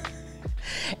 what?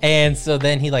 And so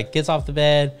then he like gets off the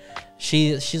bed.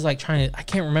 She's like trying to, I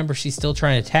can't remember, she's still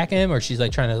trying to attack him, or she's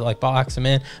like trying to like box him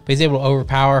in, but he's able to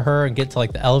overpower her and get to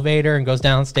like the elevator and goes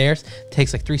downstairs,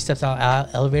 takes like 3 steps out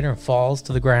of the elevator and falls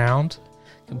to the ground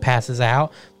and passes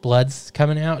out. Blood's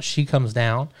coming out. She comes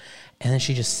down, and then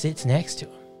she just sits next to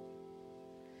him.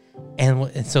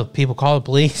 And so people call the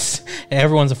police, and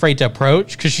everyone's afraid to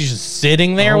approach because she's just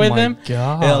sitting there with him,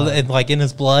 and like in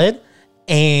his blood.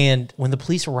 And when the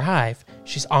police arrive,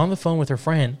 she's on the phone with her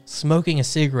friend, smoking a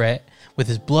cigarette with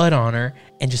his blood on her,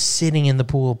 and just sitting in the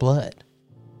pool of blood.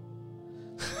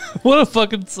 What a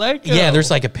fucking psycho. Yeah,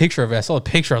 there's like a picture of it. I saw a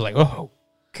picture. I was like, oh,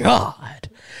 God.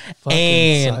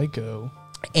 Fucking psycho.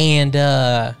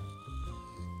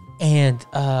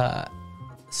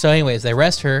 So anyways, they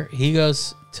arrest her. He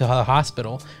goes to the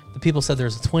hospital. The people said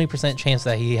there's a 20% chance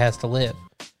that he has to live.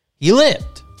 He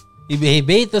lived. He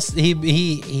beat this.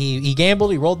 He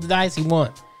gambled. He rolled the dice. He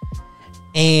won.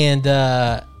 And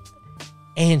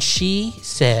she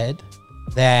said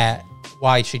that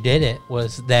why she did it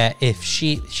was that if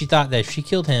she thought that if she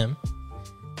killed him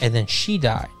and then she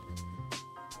died,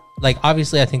 like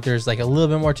obviously I think there's like a little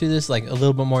bit more to this, like a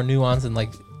little bit more nuance and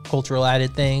like cultural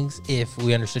added things if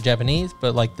we understood Japanese,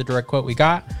 but like the direct quote we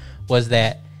got was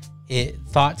that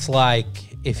thoughts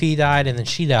like if he died and then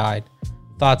she died,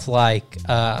 thoughts like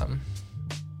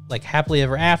happily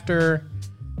ever after,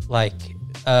 like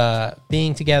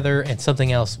being together, and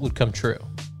something else would come true.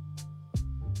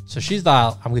 So she's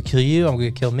thought, I'm going to kill you, I'm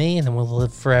going to kill me, and then we'll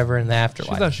live forever in the She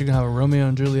afterlife. thought she could have a Romeo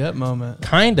and Juliet moment.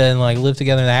 Kinda, and like live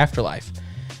together in the afterlife.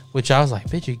 Which I was like,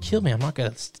 bitch, you kill me. I'm not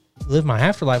going to live my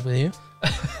afterlife with you.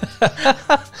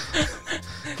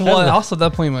 Well, also at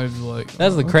that point, you might be like,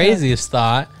 That's the okay. craziest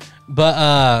thought.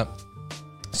 But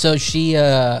so she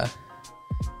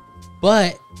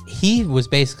but he was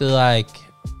basically like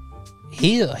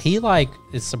he like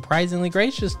is surprisingly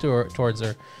gracious to her, towards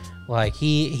her. Like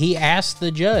he asked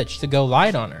the judge to go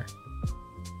light on her.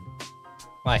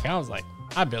 Like I was like,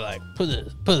 I'd be like, put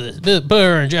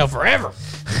her in jail forever.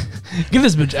 Get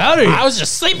this bitch out of here. I was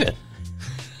just sleeping.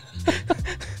 She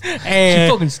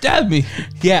And fucking stabbed me.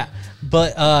 yeah,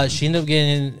 but she ended up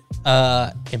getting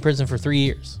in prison for 3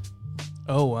 years.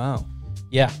 Oh, wow.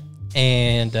 Yeah,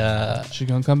 and She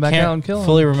gonna come back out and kill him.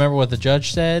 fully remember what the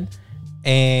judge said,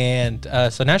 and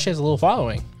so now she has a little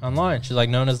following online. She's like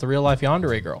known as the real life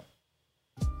Yandere girl.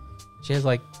 She has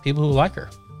like people who like her,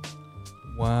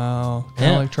 Wow. Kind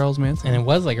of Yeah. like Charles Manson. and it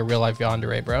was like a real life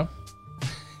Yandere, bro.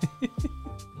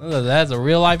 That's a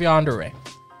real life Yandere,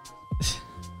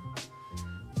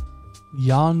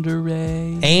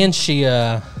 Yandere. and she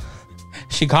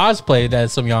cosplayed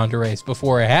as some Yanderes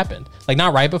before it happened. Like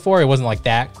not right before, it wasn't like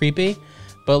that creepy,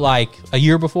 but like a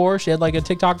year before, she had like a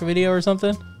TikTok video or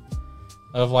something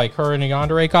of like her in a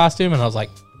Yandere costume, and I was like,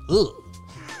 ugh.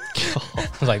 I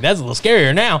was like, that's a little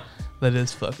scarier now. That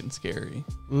is fucking scary.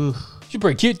 Ugh. She's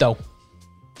pretty cute though.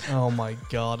 Oh my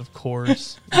god, of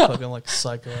course. You fucking like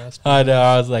psycho ass. I know.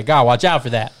 I was like, God, watch out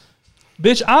for that.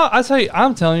 Bitch, I tell you,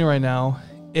 I'm telling you right now,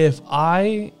 if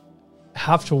I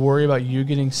have to worry about you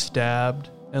getting stabbed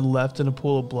and left in a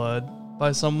pool of blood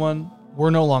by someone,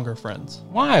 we're no longer friends.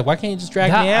 Why? Why can't you just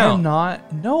drag That me out? I'm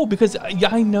not. No, because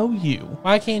I know you.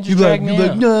 Why can't you just drag me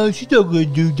out? no, she's not gonna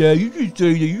do that. You just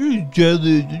say that you're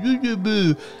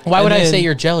jealous. Why would And I say then-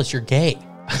 you're jealous? You're gay.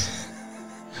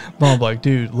 But I'm like,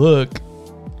 dude, look.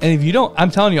 And if you don't,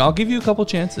 I'm telling you, I'll give you a couple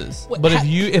chances. Wait, But if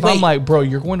wait. I'm like, bro,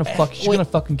 you're going to fuck, she's Wait. gonna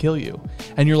fucking kill you,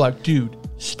 and you're like, dude,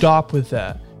 stop with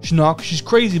that. She's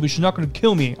crazy, but she's not gonna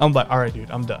kill me. I'm like, all right,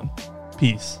 dude, I'm done.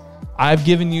 Peace. I've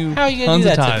given you How are you gonna tons do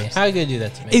of that to me? times. How are you gonna do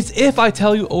that to me? It's if I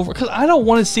tell you over, because I don't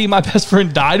want to see my best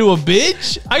friend die to a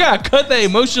bitch. I gotta cut that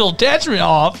emotional attachment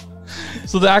off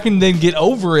so that I can then get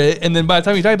over it. And then by the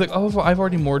time he dies, like, oh, I've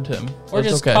already moored him. or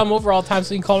That's just okay. come over all the time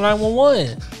so you can call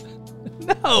 911.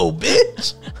 No,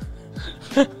 bitch.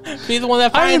 Be the one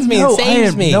that finds me and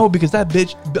saves me. No, because that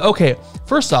bitch. Okay,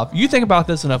 first off, you think about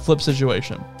this in a flip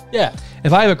situation. Yeah.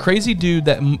 If I have a crazy dude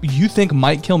that you think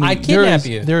might kill me, I kidnap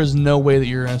you. There is no way that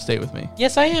you're gonna stay with me.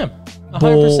 Yes, I am. 100%.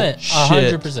 Bullshit.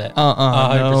 100%.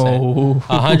 No.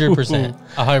 100%.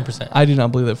 100%. I do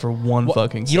not believe that for one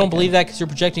fucking. You don't second. believe that because you're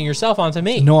projecting yourself onto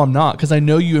me. No, I'm not, because I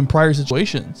know you in prior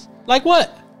situations. Like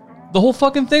what? The whole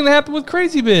fucking thing that happened with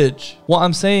Crazy Bitch. What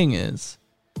I'm saying is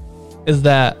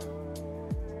that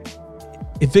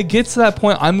if it gets to that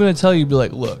point, I'm gonna tell you, be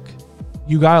like, look,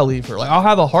 you gotta leave her. Like, I'll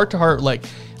have a heart to heart, like,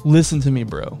 listen to me,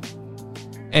 bro.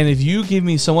 And if you give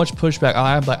me so much pushback,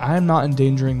 I'm like, I am not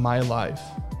endangering my life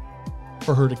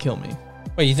for her to kill me.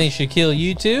 Wait, you think she'd kill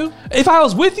you too? If I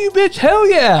was with you, bitch, hell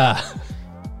yeah.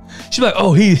 She'd be like,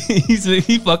 oh, he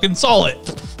fucking saw it.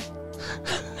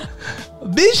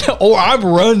 Bitch, or I'm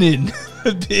running.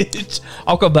 Bitch.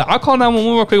 I'll come back. I'll call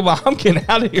 911 real quick, but I'm getting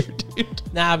out of here, dude.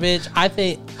 Nah, bitch. I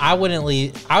think I wouldn't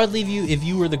leave. I would leave you if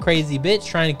you were the crazy bitch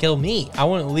trying to kill me. I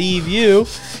wouldn't leave you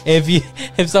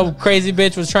if some crazy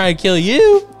bitch was trying to kill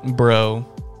you. Bro,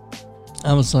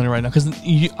 I'm telling you right now, because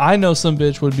I know some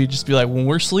bitch would just be like, when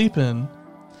we're sleeping,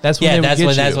 that's when Yeah, they would that's get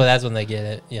when you. that's when they get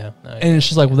it. Yeah. No, And it's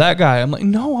just like, well, that guy. I'm like,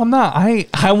 no, I'm not.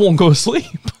 I won't go to sleep.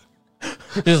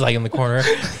 just like in the corner,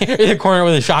 in the corner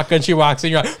with a shotgun. She walks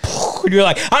in. You're like, and you're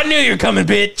like, I knew you're coming,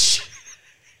 bitch.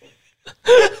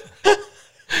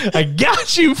 I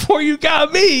got you before you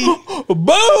got me.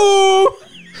 Boo!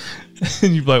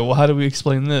 And you'd be like, well, how do we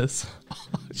explain this?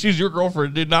 She's your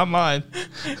girlfriend, dude, not mine.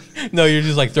 No, you're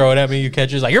just like throwing at me. You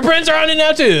catch it. It's like, your prints are on it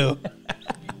now too.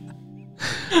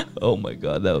 Oh my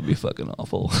God, that would be fucking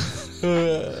awful.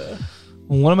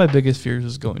 One of my biggest fears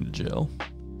is going to jail.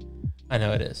 I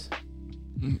know it is.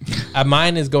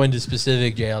 Mine is going to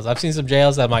specific jails. I've seen some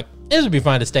jails that I'm like, this would be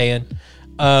fine to stay in.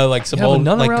 Like some You have old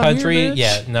none like around country. here, bitch?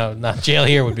 Yeah, no, not jail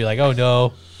here would be like, oh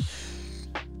no.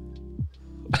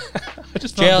 I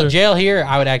just thought there- Jail here,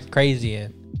 I would act crazy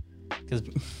in. Because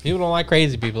people don't like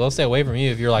crazy people. They'll stay away from you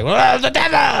if you're like, well, the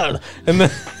devil! And then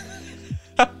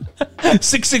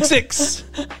 666.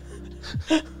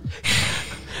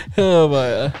 oh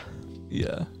my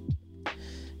Yeah.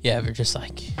 yeah, they're just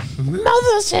like,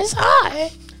 mother says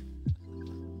hi.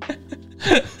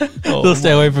 Oh They'll stay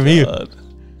my away from you. God.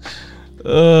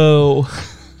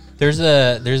 Oh. There's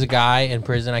a guy in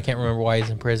prison. I can't remember why he's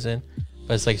in prison,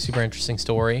 but it's like a super interesting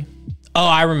story. Oh,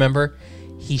 I remember.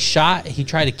 He tried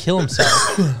to kill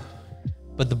himself,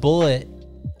 but the bullet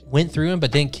went through him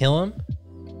but didn't kill him.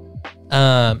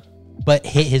 But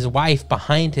hit his wife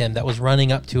behind him that was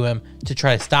running up to him to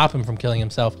try to stop him from killing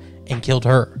himself and killed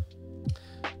her.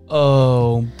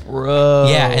 Oh, bro.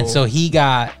 Yeah, and so he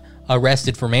got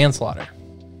arrested for manslaughter.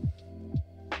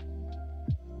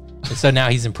 And so now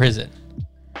he's in prison.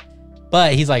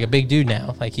 But he's like a big dude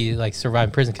now. Like he like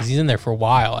survived prison because he's in there for a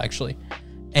while actually.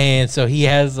 And so he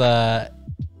has a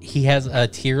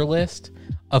tier list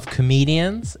of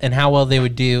comedians and how well they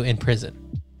would do in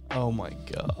prison. Oh my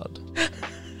god.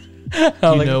 Do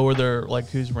you know where they're like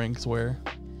whose ranks where?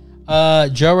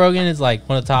 Joe Rogan is like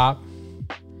one of the top.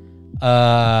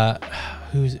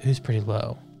 Who's pretty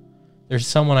low? There's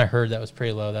someone I heard that was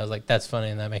pretty low that was like, that's funny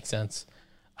and that makes sense.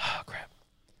 Oh crap.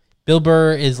 Bill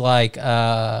Burr is like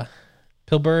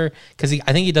Bill Burr, because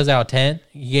I think he does out of 10.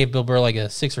 He gave Bill Burr like a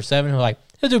 6 or 7. Who like,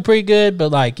 he'll do pretty good, but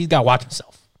like he's got to watch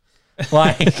himself.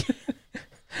 Like,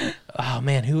 oh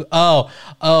man, who? Oh,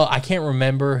 I can't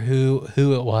remember who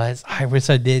it was. I wish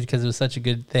I did because it was such a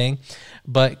good thing.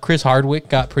 But Chris Hardwick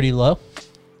got pretty low.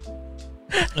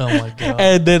 Oh my god.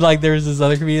 And then like there was this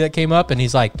other comedian that came up and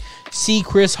he's like, see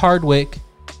Chris Hardwick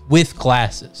with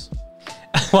glasses.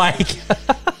 Like,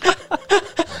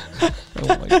 Oh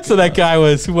my god. so that guy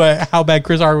was how bad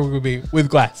Chris Hardwick would be with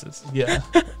glasses. Yeah.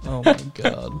 Oh my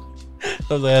god.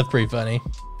 I was like, that's pretty funny.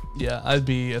 Yeah, I'd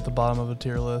be at the bottom of a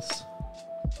tier list.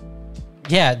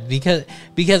 Yeah, because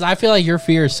I feel like your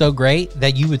fear is so great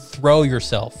that you would throw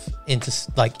yourself into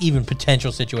like even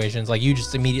potential situations. Like you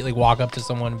just immediately walk up to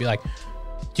someone and be like,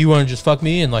 "Do you want to just fuck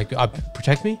me and like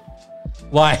protect me?"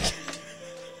 Like,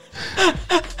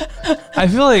 I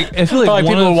feel like like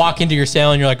people would walk into your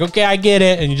cell and you're like, "Okay, I get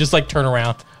it," and you just like turn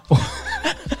around.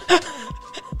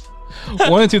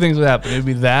 one of two things would happen. It would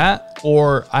be that,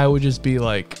 or I would just be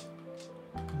like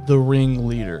the ring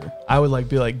leader. I would like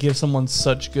be like give someone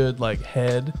such good like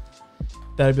head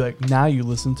that I'd be like, now you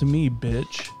listen to me,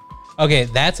 bitch. Okay,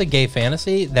 that's a gay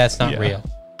fantasy. That's not real.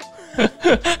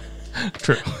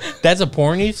 True. That's a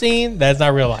porn you've seen. That's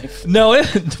not real life. No,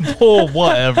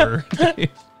 whatever.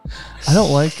 I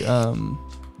don't like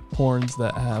porns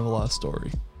that have a lot of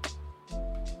story.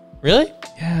 Really?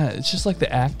 Yeah, it's just like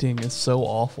the acting is so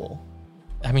awful.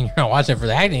 I mean, you're not watching it for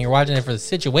the acting. You're watching it for the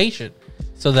situation.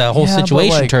 So the whole Yeah, but,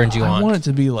 situation like, turns you I on. want it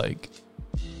to be like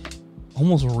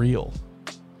almost real.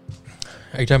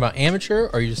 Are you talking about amateur,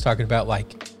 or are you just talking about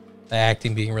like the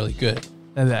acting being really good?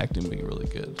 And the acting being really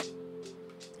good.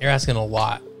 You're asking a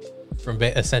lot from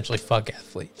essentially fuck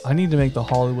athletes. I need to make the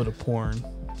Hollywood of porn.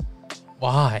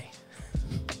 Why?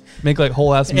 Make like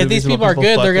whole ass movies. If these about people are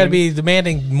good, they're going to fucking. be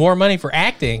demanding more money for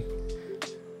acting.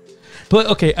 But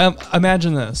okay,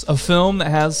 imagine this: a film that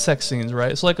has sex scenes,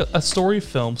 right? So like a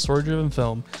story-driven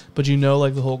film, but you know,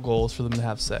 like the whole goal is for them to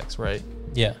have sex, right?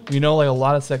 Yeah. You know, like a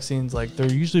lot of sex scenes, like they're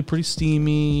usually pretty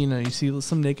steamy. You know, you see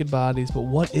some naked bodies, but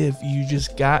what if you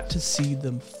just got to see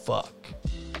them fuck?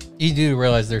 You do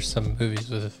realize there's some movies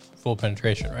with full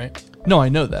penetration, right? No, I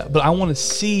know that, but I want to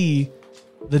see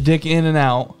the dick in and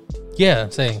out. Yeah,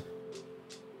 I'm saying.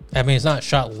 I mean, it's not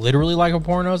shot literally like a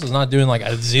porno. So it's not doing like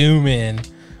a zoom in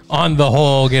on the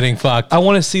whole getting fucked. I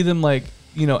want to see them like,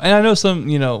 you know, and I know some,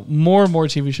 you know, more and more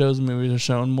TV shows and movies are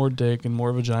showing more dick and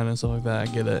more vagina and stuff like that.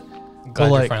 I get it. I'm glad But,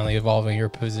 you're like, finally evolving your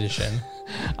position.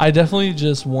 I definitely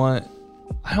just want,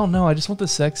 I don't know, I just want the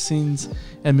sex scenes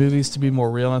and movies to be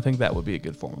more real. And I think that would be a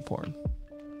good form of porn.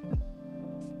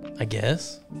 I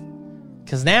guess.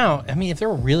 Because now, I mean, if they're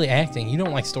really acting, you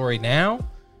don't like story now,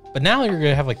 but now you're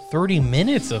going to have like 30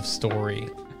 minutes of story.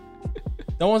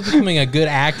 No one's becoming a good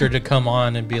actor to come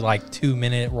on and be like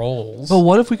 2-minute roles. But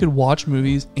what if we could watch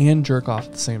movies and jerk off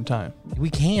at the same time? We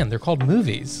can. They're called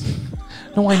movies.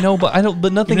 No, I know, but I don't.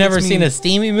 But nothing. You've never gets seen me, a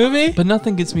steamy movie? But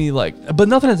nothing gets me like. But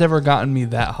nothing has ever gotten me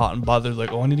that hot and bothered.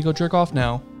 Like, oh, I need to go jerk off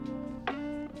now.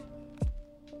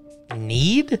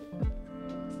 Need?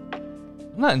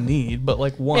 Not need, but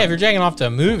like one. Yeah, if you're jacking off to a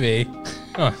movie, it's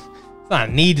not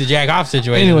a need to jack off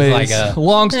situation. Anyways, It's like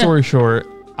long story short,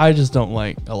 I just don't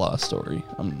like a lot of story.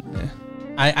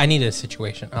 I need a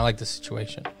situation. I like the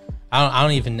situation. I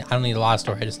don't need a lot of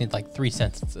story. I just need like 3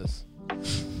 sentences.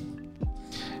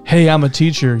 Hey, I'm a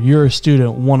teacher. You're a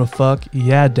student. Want to fuck?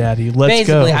 Yeah, daddy. Let's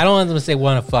Basically, go. I don't want them to say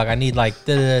want to fuck. I need like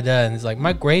da da da, and it's like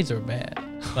my grades are bad.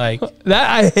 Like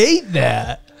That I hate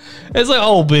that. It's like,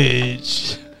 oh,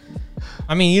 bitch.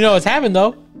 I mean, you know what's happened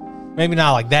though. Maybe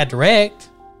not like that direct.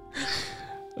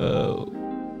 Oh,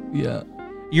 yeah.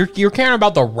 You're caring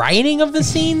about the writing of the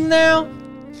scene now.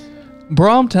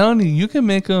 Bro, I'm telling you, you can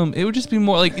make them. It would just be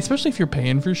more like, especially if you're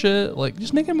paying for shit, like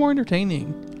just make it more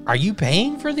entertaining. Are you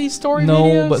paying for these story No,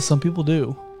 videos? but some people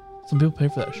do. Some people pay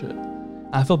for that shit.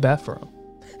 I feel bad for them.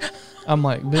 I'm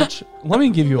like, bitch, let me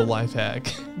give you a life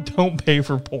hack. Don't pay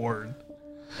for porn.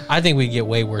 I think we'd get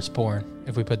way worse porn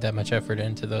if we put that much effort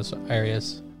into those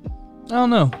areas. I don't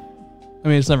know. I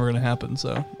mean, it's never going to happen,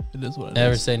 so it is what it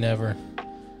Never is. say never.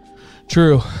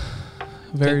 True.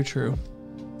 Very true.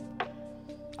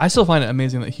 I still find it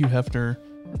amazing that Hugh Hefner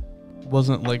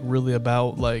wasn't like really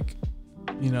about like,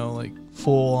 you know, like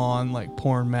full on like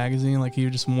porn magazine. Like he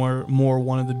just more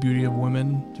wanted the beauty of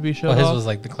women to be shown Well, his off. was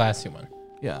like the classy one.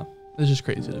 Yeah. It's just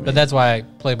crazy to me. But that's why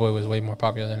Playboy was way more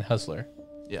popular than Hustler.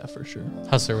 yeah, for sure.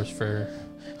 Hustler was for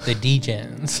the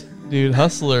D-gens. Dude,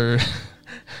 Hustler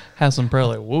has some prayer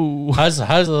like, whoa.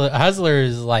 Hustler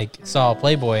is like saw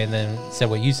Playboy and then said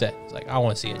what you said. It's like, I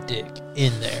want to see a dick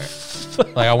in there.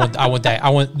 Like I want that. I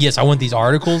want these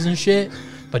articles and shit.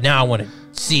 But now I want to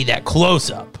see that close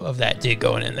up of that dick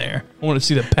going in there. I want to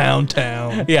see the Pound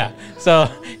Town. Yeah. So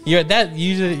you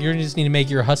just need to make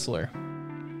your Hustler.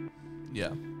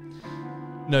 Yeah.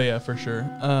 No, yeah, for sure.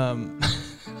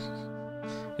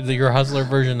 Your Hustler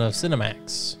version of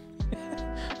Cinemax.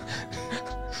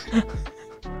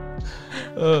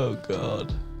 Oh,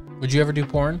 God. Would you ever do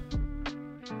porn?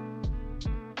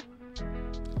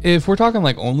 If we're talking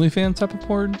like OnlyFans type of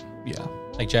porn, yeah.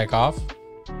 Like jack off?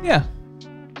 Yeah.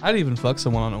 I'd even fuck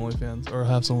someone on OnlyFans or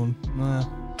have someone.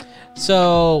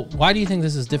 So why do you think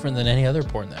this is different than any other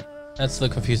porn then? That's the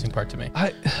confusing part to me.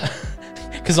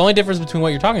 Because the only difference between what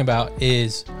you're talking about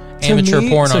is amateur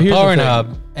porn on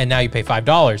Pornhub, and now you pay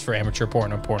 $5 for amateur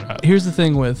porn on Pornhub. Here's the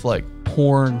thing with like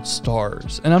porn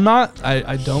stars, and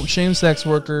I don't shame sex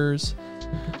workers.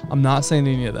 I'm not saying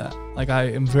any of that. Like I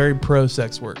am very pro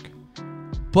sex work,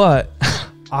 but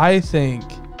I think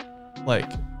like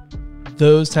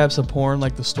those types of porn,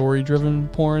 like the story driven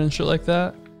porn and shit like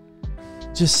that,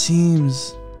 just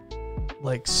seems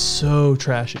like so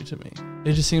trashy to me.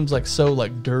 It just seems like so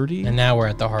like dirty. And now we're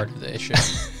at the heart of the issue.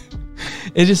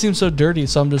 It just seems so dirty.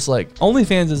 So I'm just like,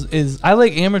 OnlyFans is I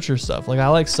like amateur stuff. Like I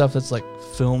like stuff that's like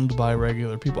filmed by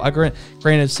regular people.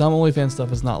 Granted, some OnlyFans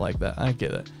stuff is not like that. I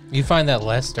get it. You find that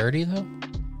less dirty though?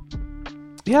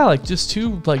 Yeah, like just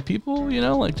two like people, you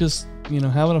know, like just, you know,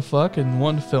 having a fuck and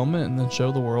wanting to film it and then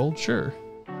show the world. Sure.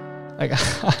 Like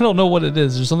I don't know what it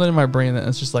is. There's something in my brain that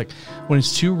it's just like when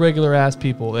it's two regular ass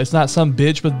people. It's not some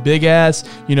bitch with big ass,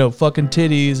 you know, fucking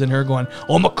titties and her going,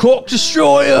 "Oh, I'm a cock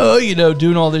destroyer," you know,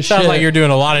 doing all this Sounds shit. like you're doing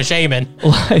a lot of shaming.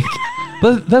 Like,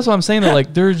 but that's what I'm saying. That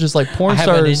like they're just like porn I have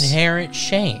stars. an inherent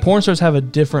shame. Porn stars have a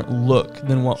different look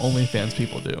than what OnlyFans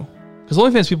people do. Because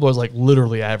OnlyFans people is like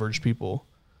literally average people,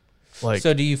 like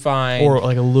So do you find or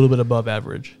like a little bit above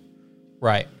average.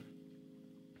 right?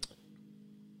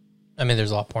 I mean,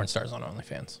 there's a lot of porn stars on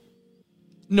OnlyFans.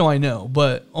 No, I know,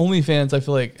 but OnlyFans I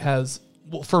feel like has,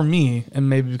 well, for me, and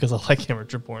maybe because I like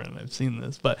amateur porn and I've seen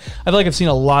this, but I feel like I've seen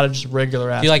a lot of just regular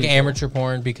ass. Do you like people. amateur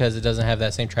porn because it doesn't have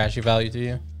that same trashy value to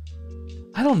you?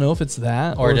 I don't know if it's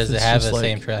that, Or if does it it's have just the like,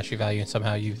 same trashy value and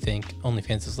somehow you think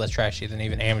OnlyFans is less trashy than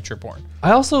even amateur porn?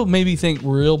 I also maybe think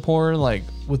real porn, like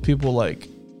with people like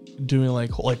doing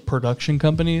like production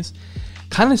companies,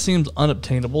 kind of seems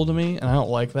unobtainable to me, and I don't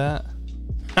like that.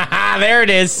 There it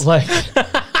is. Like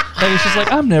it's just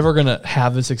like I'm never gonna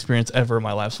have this experience ever in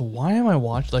my life. So why am I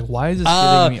watching? Like, why is this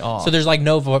getting me off? So there's like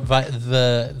no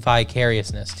the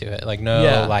vicariousness to it. Like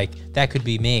no, like that could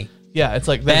be me. Yeah, it's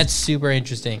like That's super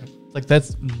interesting. like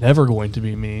that's never going to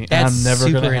be me. That's and I'm never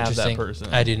super gonna have interesting. that person.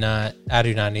 I do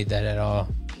not need that at all.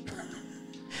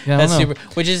 Yeah, I That's don't know. super,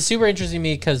 which is super interesting to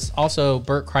me because also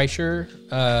Bert Kreischer,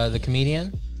 the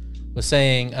comedian, was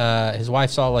saying his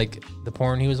wife saw like the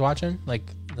porn he was watching, like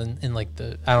in like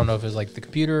the, I don't know if it was like the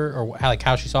computer or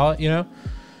how she saw it, you know,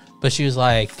 but she was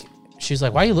like,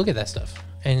 why you look at that stuff?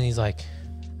 And he's like,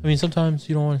 I mean, sometimes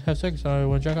you don't want to have sex, so I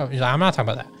want to jack off. He's like, I'm not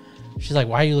talking about that. She's like,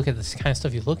 why do you look at this kind of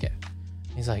stuff you look at?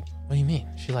 He's like, what do you mean?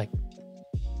 She's like,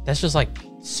 that's just like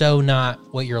so not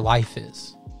what your life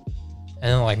is. And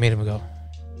then like made him go,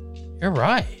 you're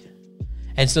right.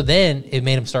 And so then it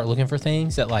made him start looking for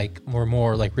things that like were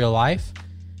more like real life.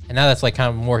 And now that's like kind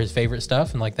of more his favorite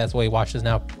stuff. And like that's what he watches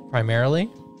now primarily.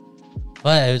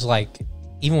 But it was like,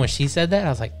 even when she said that, I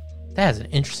was like, that is an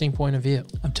interesting point of view.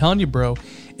 I'm telling you, bro,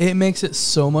 it makes it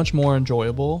so much more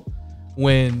enjoyable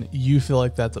when you feel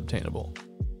like that's obtainable.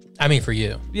 I mean, for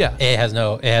you, Yeah. it has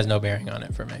no bearing on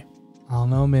it for me. I don't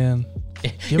know, man.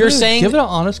 You're saying, give it an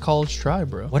honest college try,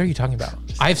 bro. what are you talking about?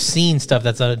 I've seen stuff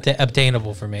that's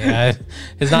obtainable for me.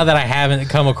 It's not that I haven't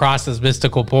come across this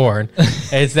mystical porn.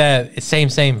 It's that it's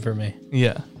same for me.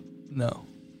 Yeah. No.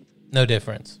 No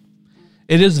difference.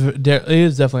 It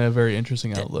is definitely a very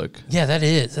interesting outlook. Yeah,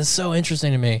 that's so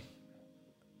interesting to me.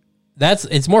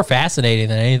 It's more fascinating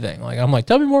than anything. Like, I'm like,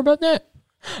 tell me more about that.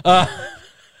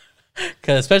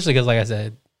 Especially because, like I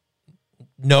said,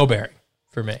 no bearing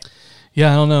for me.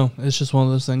 Yeah, I don't know. It's just one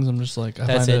of those things. I'm just like,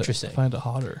 That's interesting. I find it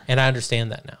hotter. And I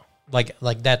understand that now.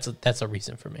 Like that's a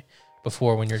reason for me.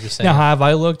 Before, when you're just saying, now, have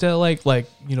I looked at like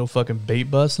fucking bait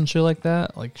bus and shit like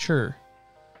that? Like, sure,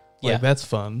 like, yeah, that's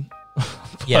fun.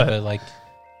 but like,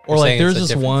 or like, there's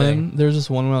this one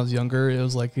when I was younger. It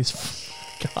was like these,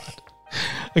 God,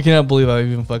 I cannot believe I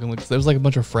even fucking looked. There was like a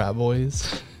bunch of frat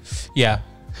boys. Yeah,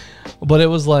 but it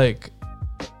was like,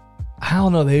 I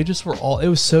don't know. They just were all. It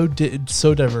was so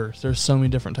diverse. There's so many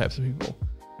different types of people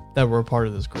that were a part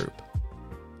of this group.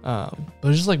 But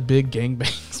it's just like big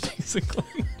gangbangs,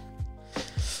 basically.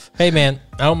 Hey man,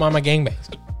 I don't mind my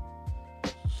gangbangs.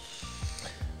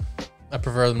 I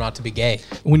prefer them not to be gay.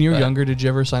 When you were younger, did you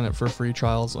ever sign up for free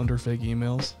trials under fake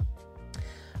emails?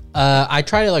 I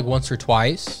tried it like once or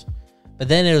twice, but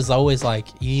then it was always like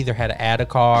you either had to add a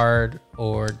card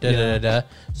or da.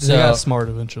 So they got smart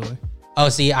eventually. Oh,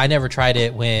 see, I never tried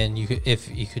it when if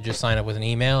you could just sign up with an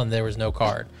email and there was no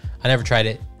card. I never tried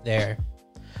it there.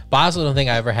 But I also don't think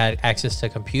I ever had access to a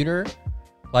computer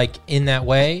like in that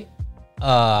way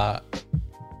while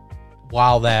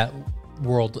that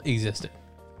world existed.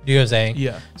 Do you know what I'm saying?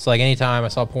 Yeah. So like anytime I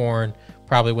saw porn,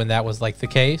 probably when that was like the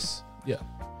case, yeah,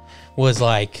 was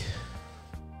like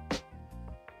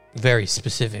very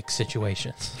specific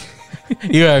situations.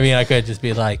 You know what I mean? I could just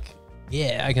be like,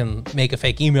 yeah, I can make a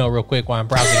fake email real quick while I'm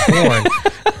browsing porn.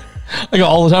 I got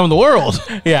all the time in the world.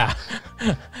 Yeah.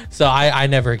 So I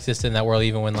never existed in that world,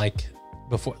 even when like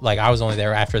before, like I was only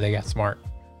there after they got smart,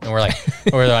 and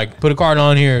we're like, put a card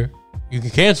on here, you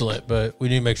can cancel it, but we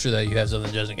need to make sure that you have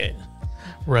something just in case.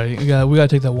 Right. We got to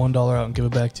take that $1 out and give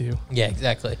it back to you. Yeah,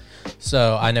 exactly.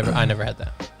 So I never had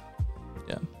that.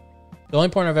 Yeah. The only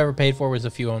porn I've ever paid for was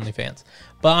a few OnlyFans.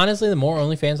 But honestly, the more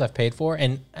OnlyFans I've paid for,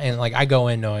 and like I go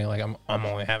in knowing like I'm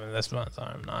only having this month, so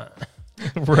I'm not.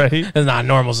 Right. It's not a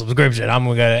normal subscription. I'm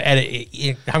gonna edit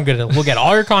it. I'm gonna look at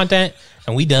all your content,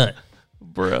 and we done,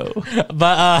 bro.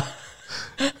 But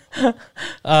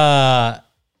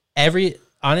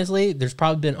honestly, there's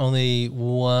probably been only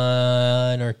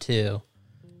one or two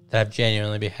that I've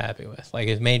genuinely been happy with. Like,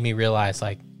 it's made me realize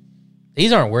like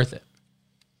these aren't worth it.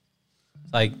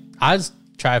 Like, I just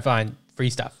try to find free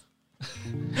stuff.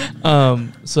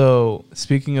 So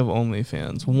speaking of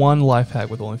OnlyFans, one life hack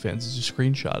with OnlyFans is you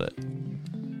screenshot it.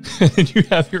 And you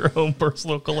have your own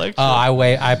personal collection. Oh,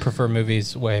 I prefer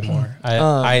movies way more.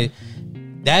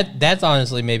 That's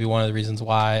honestly maybe one of the reasons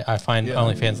why I find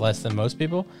OnlyFans less than most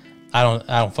people. I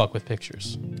don't fuck with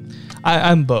pictures.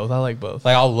 I'm both. I like both.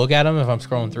 Like, I'll look at them if I'm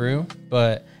scrolling through,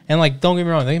 and like, don't get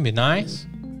me wrong, they can be nice.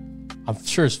 I'm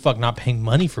sure as fuck not paying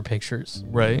money for pictures.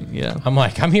 Right. Yeah. I'm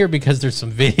like, I'm here because there's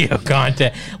some video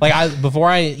content. Like,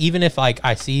 even if like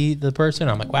I see the person,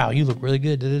 I'm like, wow, you look really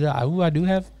good. Ooh, I do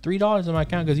have $3 in my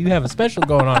account because you have a special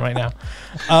going on right now.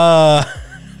 I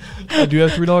do have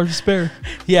 $3 to spare.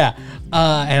 Yeah.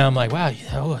 And I'm like, wow,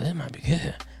 that might be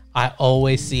good. I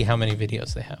always see how many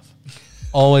videos they have.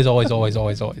 Always.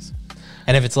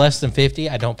 And if it's less than 50,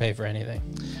 I don't pay for anything.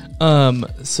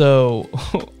 So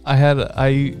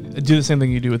I do the same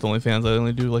thing you do with OnlyFans. I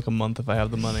only do like a month if I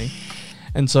have the money.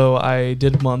 And so I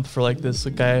did a month for like this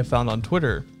guy I found on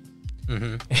Twitter.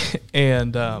 Mm-hmm.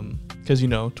 And, cause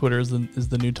Twitter is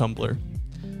the new Tumblr.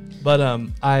 But,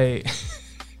 I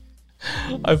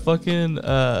fucking,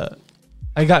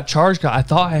 I got charged. I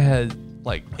thought I had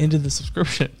like ended the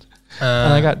subscription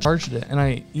and I got charged it, and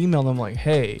I emailed them like,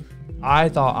 hey, I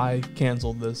thought I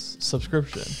canceled this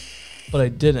subscription, but I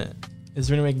didn't. Is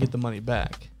there any way I can get the money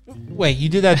back? Wait, you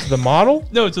did that to the model?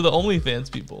 No, to the OnlyFans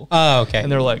people. Oh, okay.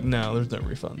 And they're like, no, there's no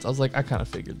refunds. I was like, I kind of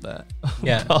figured that.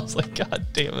 Yeah. I was like, God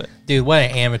damn it. Dude, what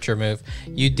an amateur move.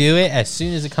 You do it as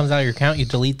soon as it comes out of your account, you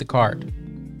delete the card.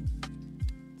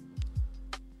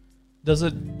 Does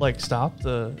it like stop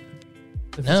the...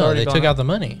 No, they took out the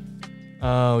money.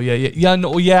 Oh, yeah.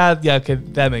 No, yeah, okay,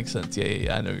 that makes sense.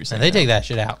 Yeah, I know what you're saying. And they take that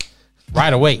shit out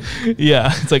right away.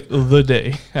 Yeah, it's like the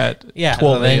day at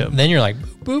 12 a.m. Then you're like,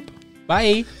 boop,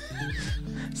 bye.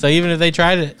 So even if they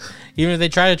try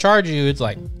to charge you, it's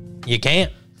like, you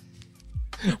can't.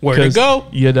 Where to go?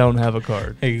 You don't have a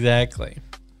card. Exactly.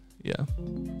 Yeah.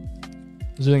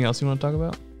 Is there anything else you want to talk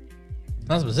about?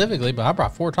 Not specifically, but I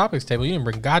brought 4 topics table. You didn't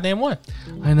bring goddamn one.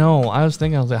 I know. I was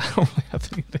like, I don't really have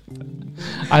anything.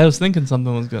 I was thinking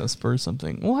something was going to spur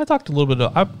something. Well, I talked a little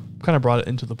bit. I kind of brought it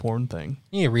into the porn thing.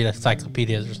 You need to read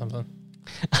encyclopedias or something.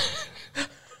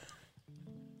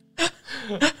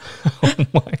 Oh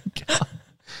my God.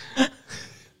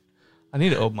 I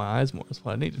need to open my eyes more. That's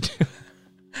what I need to do.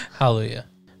 Hallelujah.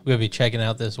 We're gonna be checking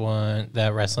out this one,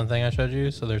 that wrestling thing I showed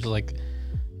you. So there's like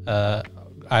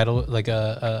idol, like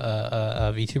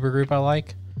a VTuber group I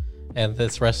like, and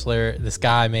this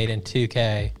guy made in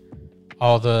 2K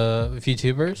all the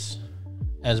VTubers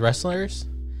as wrestlers,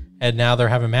 and now they're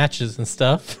having matches and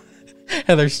stuff.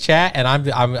 And there's chat, and I'm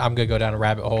gonna go down a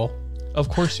rabbit hole. Of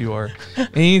course you are.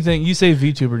 Anything you say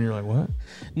VTuber and you're like, what?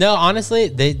 No, honestly,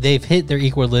 they've hit their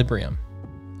equilibrium,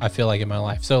 I feel like, in my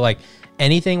life. So like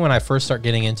anything when I first start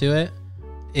getting into it,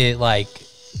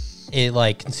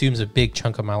 it consumes a big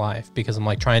chunk of my life, because I'm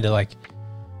like trying to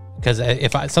because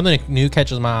if something new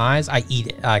catches my eyes, I eat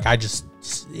it. Like I just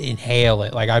inhale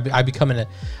it. Like I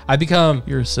become.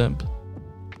 You're a simp.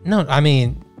 No, I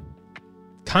mean,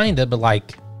 kinda, but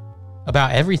like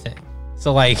about everything.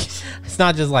 So like, it's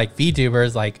not just like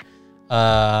VTubers. Like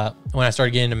when I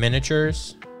started getting into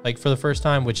miniatures, like for the first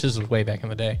time, which this was way back in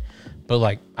the day, but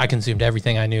like I consumed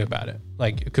everything I knew about it,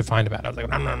 like could find about it. I was like,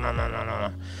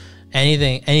 no.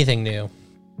 Anything new,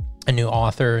 a new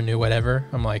author, a new whatever.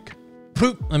 I'm like,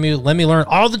 poop. Let me learn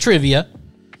all the trivia.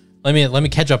 Let me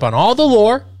catch up on all the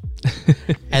lore.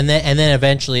 and then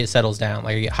eventually it settles down.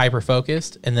 Like I get hyper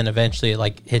focused, and then eventually it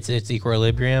like hits its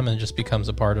equilibrium and just becomes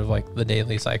a part of like the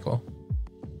daily cycle.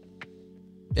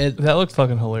 That looked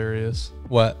fucking hilarious.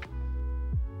 What?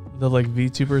 The like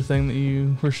VTuber thing that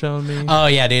you were showing me. Oh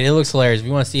yeah, dude, it looks hilarious. If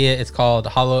you want to see it, it's called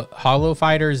Hollow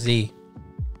Fighter Z.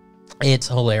 It's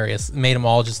hilarious. Made them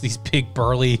all just these big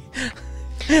burly.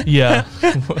 Yeah,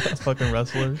 fucking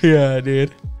wrestlers. Yeah,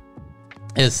 dude.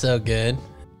 It's so good.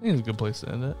 I think it's a good place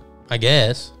to end it. I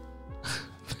guess.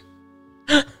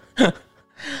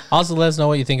 Also, let us know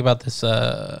what you think about this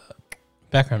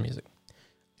background music.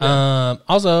 Yeah.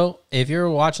 Also, if you're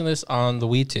watching this on the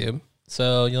WeTube,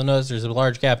 so you'll notice there's a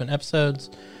large gap in episodes.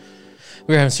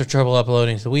 We were having some trouble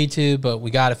uploading to the WeTube, but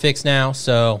we got it fixed now.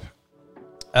 So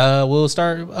we'll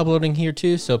start uploading here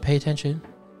too. So pay attention,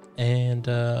 and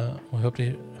we hope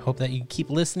that you keep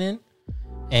listening,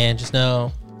 and just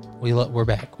know we're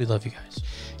back. We love you guys.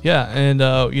 Yeah, and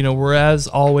we're as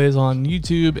always on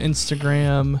YouTube,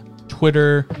 Instagram,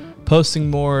 Twitter,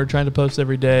 posting more, trying to post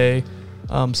every day.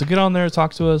 So get on there,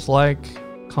 talk to us, like,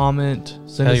 comment,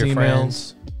 send us emails.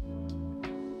 Friends.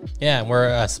 Yeah,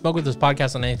 we're Smoke With Us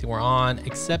Podcast on anything we're on,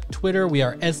 except Twitter. We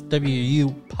are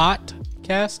SWU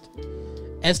Podcast.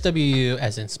 SWU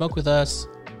as in Smoke With Us,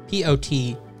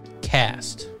 POT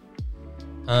Cast.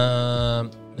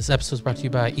 This episode is brought to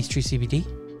you by East Tree CBD,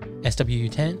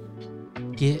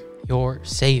 SWU10. Get your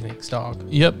savings, dog.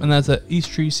 Yep, and that's at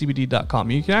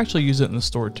easttreecbd.com. You can actually use it in the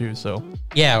store too. So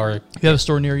yeah, or if you have a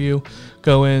store near you,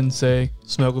 go in, say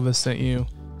Smoke With Us sent you,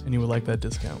 and you would like that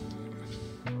discount.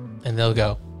 And they'll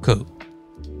go, cool,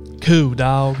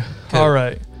 dog. Cool. All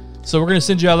right, so we're gonna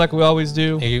send you out like we always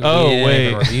do.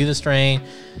 Wait, review the strain.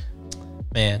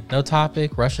 Man, no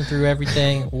topic, rushing through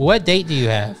everything. What date do you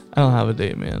have? I don't have a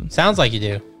date, man. Sounds like you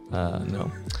do.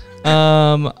 No.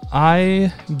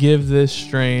 I give this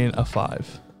strain a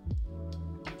 5.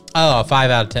 Oh, a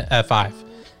 5 out of 10. 5.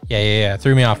 Yeah.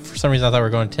 Threw me off. For some reason, I thought we were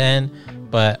going 10,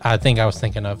 but I think I was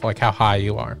thinking of like how high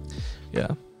you are. Yeah.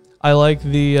 I like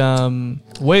the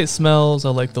way it smells. I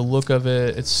like the look of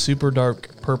it. It's super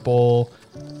dark purple.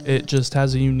 It just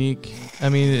has a unique,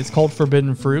 it's called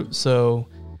Forbidden Fruit, so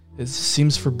it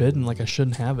seems forbidden, like I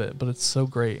shouldn't have it, but it's so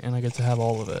great, and I get to have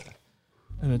all of it,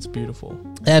 and it's beautiful.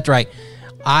 That's right.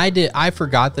 I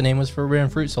forgot the name was Forbidden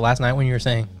Fruit, so last night when you were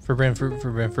saying Forbidden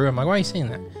Fruit, I'm like, why are you saying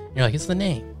that? And you're like, it's the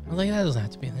name. I was like, that doesn't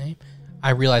have to be the name.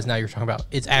 I realized now you're talking about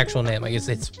its actual name, like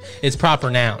it's proper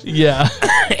noun. Yeah.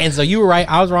 And so you were right.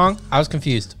 I was wrong. I was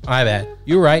confused. My bad.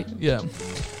 You were right. Yeah.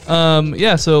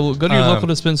 So go to your local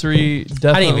dispensary. Definitely.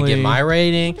 I didn't even get my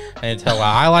rating. I didn't tell what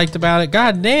I liked about it.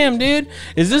 God damn, dude.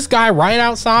 Is this guy right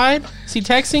outside? Is he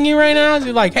texting you right now? Is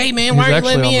he like, hey man, why are you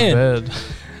letting me in? Bed.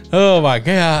 Oh my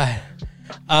God.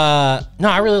 No,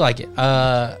 I really like it.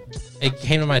 It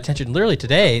came to my attention literally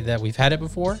today that we've had it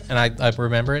before, and I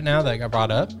remember it now that it got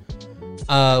brought up.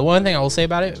 One thing I will say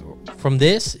about it, from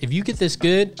this, if you get this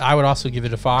good, I would also give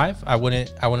it a 5. I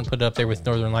wouldn't put it up there with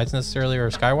Northern Lights necessarily or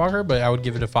Skywalker, but I would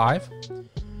give it a 5.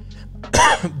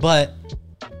 But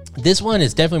this one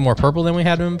is definitely more purple than we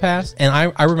had in the past, and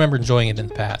I remember enjoying it in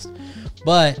the past.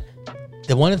 But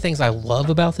one of the things I love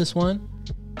about this one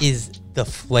is the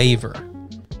flavor.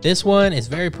 This one is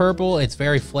very purple. It's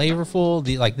very flavorful.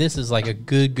 This is like a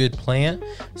good plant.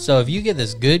 So if you get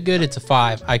this good, it's a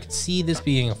 5. I could see this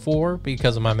being a 4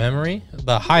 because of my memory,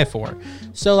 but high 4.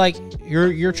 So like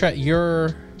your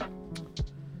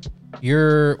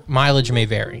mileage may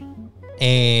vary,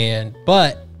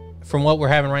 but from what we're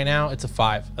having right now, it's a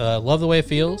 5. Love the way it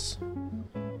feels.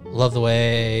 Love the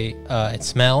way it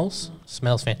smells.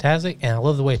 Smells fantastic, and I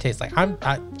love the way it tastes. Like I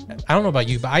don't know about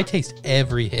you, but I taste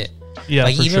every hit. Yeah,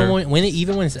 like for even sure. when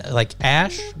it's like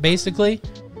ash, basically,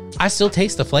 I still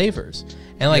taste the flavors.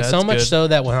 And like Yeah, so that's much good. so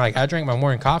that when like I drank my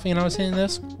morning coffee and I was hitting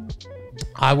this,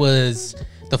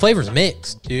 the flavors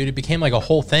mixed, dude. It became like a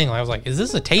whole thing. Like, I was like, is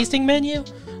this a tasting menu?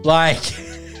 Like,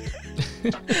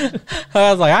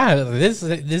 I was like,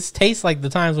 this tastes like the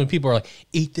times when people are like,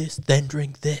 eat this, then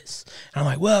drink this. And I'm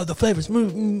like, well, the flavors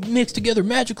mix together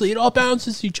magically. It all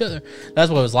balances each other. That's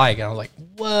what it was like. And I was like,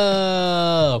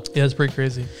 whoa. Yeah, it's pretty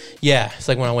crazy. Yeah, it's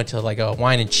like when I went to like a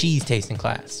wine and cheese tasting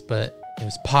class, but it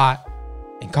was pot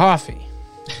and coffee.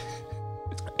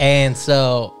 And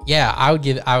so, yeah, I would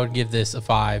give this a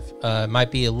 5. It might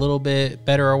be a little bit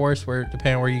better or worse,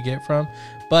 depending on where you get it from.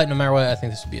 But no matter what, I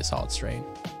think this would be a solid strain.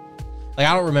 Like,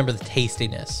 I don't remember the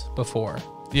tastiness before,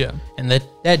 Yeah. and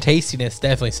that tastiness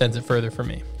definitely sends it further for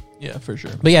me. Yeah, for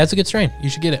sure. But yeah, it's a good strain. You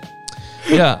should get it.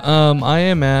 Yeah, I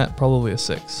am at probably a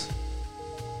 6.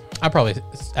 I probably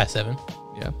at 7.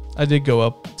 Yeah, I did go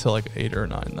up to like 8 or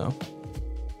 9 though.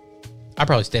 I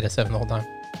probably stayed at 7 the whole time.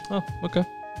 Oh, okay.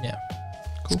 Yeah.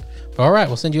 Cool. But all right,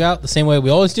 we'll send you out the same way we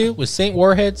always do with St.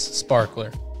 Warhead's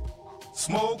Sparkler.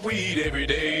 Smoke weed every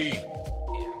day.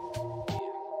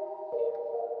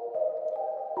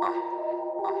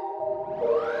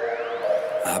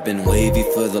 I've been wavy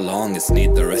for the longest,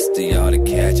 need the rest of y'all to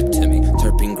catch up to me.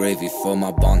 Terpene gravy for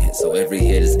my bong hit, so every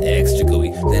hit is extra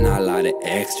gooey. Then I light it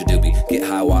extra doobie, get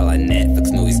high while I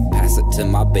Netflix movies. Pass it to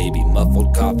my baby,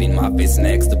 muffled coffee, my face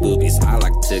next to boobies. I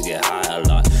like to get high a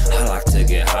lot, I like to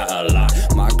get high a lot.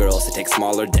 My girls to take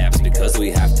smaller dabs because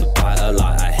we have to buy a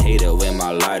lot. I hate it when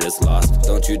my lighter's lost,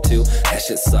 don't you too? That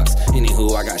shit sucks,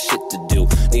 anywho I got shit to do.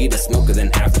 Need a smoker then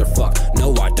after fuck,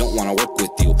 no I don't wanna work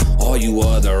with you. All you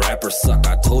other rappers suck,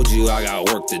 I told you I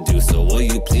got work to do, so will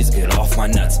you please get off my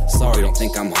nuts? Sorry, don't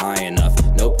think I'm high enough.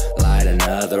 Nope, light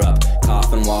another up.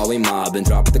 Coughing while we mob and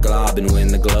drop the glob, and when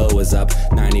the glow is up,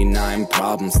 99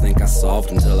 problems think I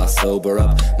solved until I sober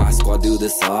up. My squad do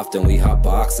this often, we hot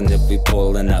boxing if we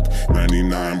pulling up.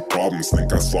 99 problems,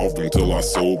 think I solved them till I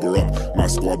sober up. My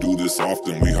squad do this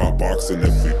often, we hot boxing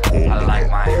if we pull I like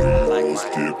my hair, I like my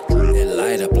Skip drip, it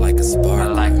light up like a spark. I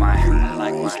like my hair, I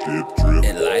like my skip drip,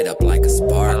 it light up like a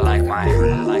spark. I like my hair,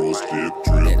 I like my skip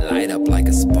drip, it light up like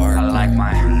a spark. I like my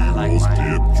hair, I like my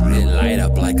skip drip, it light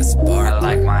up like a spark. I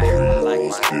like my hair, I like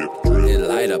my skip drip, it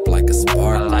light up like a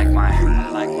spark. I like my hair, I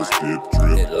like my skip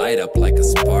drip, it light up like a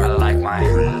spark. I like my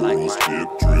hair, I like my skip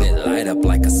drip, it light up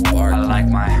like a spark. I like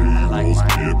my hair, I like my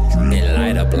skip drip. it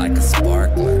light up like a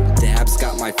sparkler. Dabs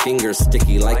got my fingers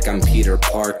sticky like I'm Peter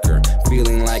Parker.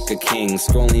 Feeling like a king,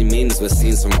 scrolling memes with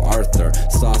scenes from Arthur.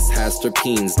 Sauce has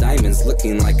terpenes, diamonds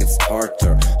looking like it's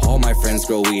tartar. All my friends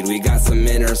grow weed, we got some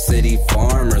inner city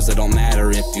farmers. It don't matter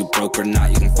if you broke or not,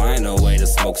 you can find a way to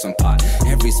smoke some pot.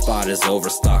 Every spot is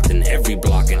overstocked and every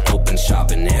block an open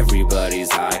shop, and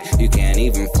everybody's high, you can't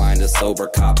even find a sober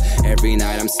cop. Every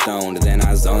night I'm stoned, then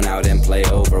I zone out and play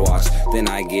Overwatch. Then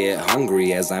I get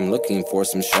hungry as I'm looking for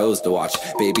some shows to watch.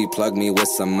 Baby plug me with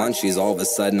some munchies, all of a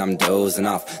sudden I'm dozing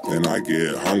off. Then I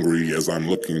get hungry as I'm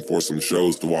looking for some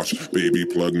shows to watch. Baby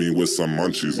plug me with some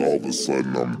munchies, all of a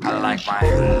sudden I'm I down. like my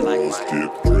hair, I like my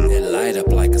Skip drip, it light up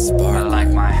like a spark. I like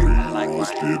my hair, I like my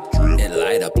skip drip, it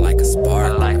light up like a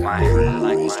spark. I like my hair, I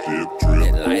like my skip drip,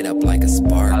 it light up like a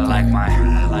spark. I like my hair,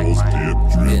 I like my skip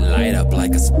drip, it light up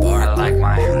like a spark. I like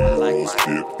my hair, I like my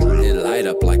skip drip, it light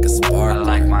up like a spark. I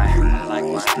like my hair, I like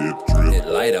my skip drip, it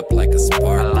light up like a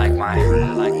spark. I like my hair,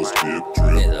 I like my skip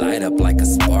drip, it light up like a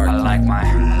spark. I like my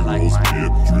hair, I like my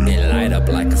skip drip. it light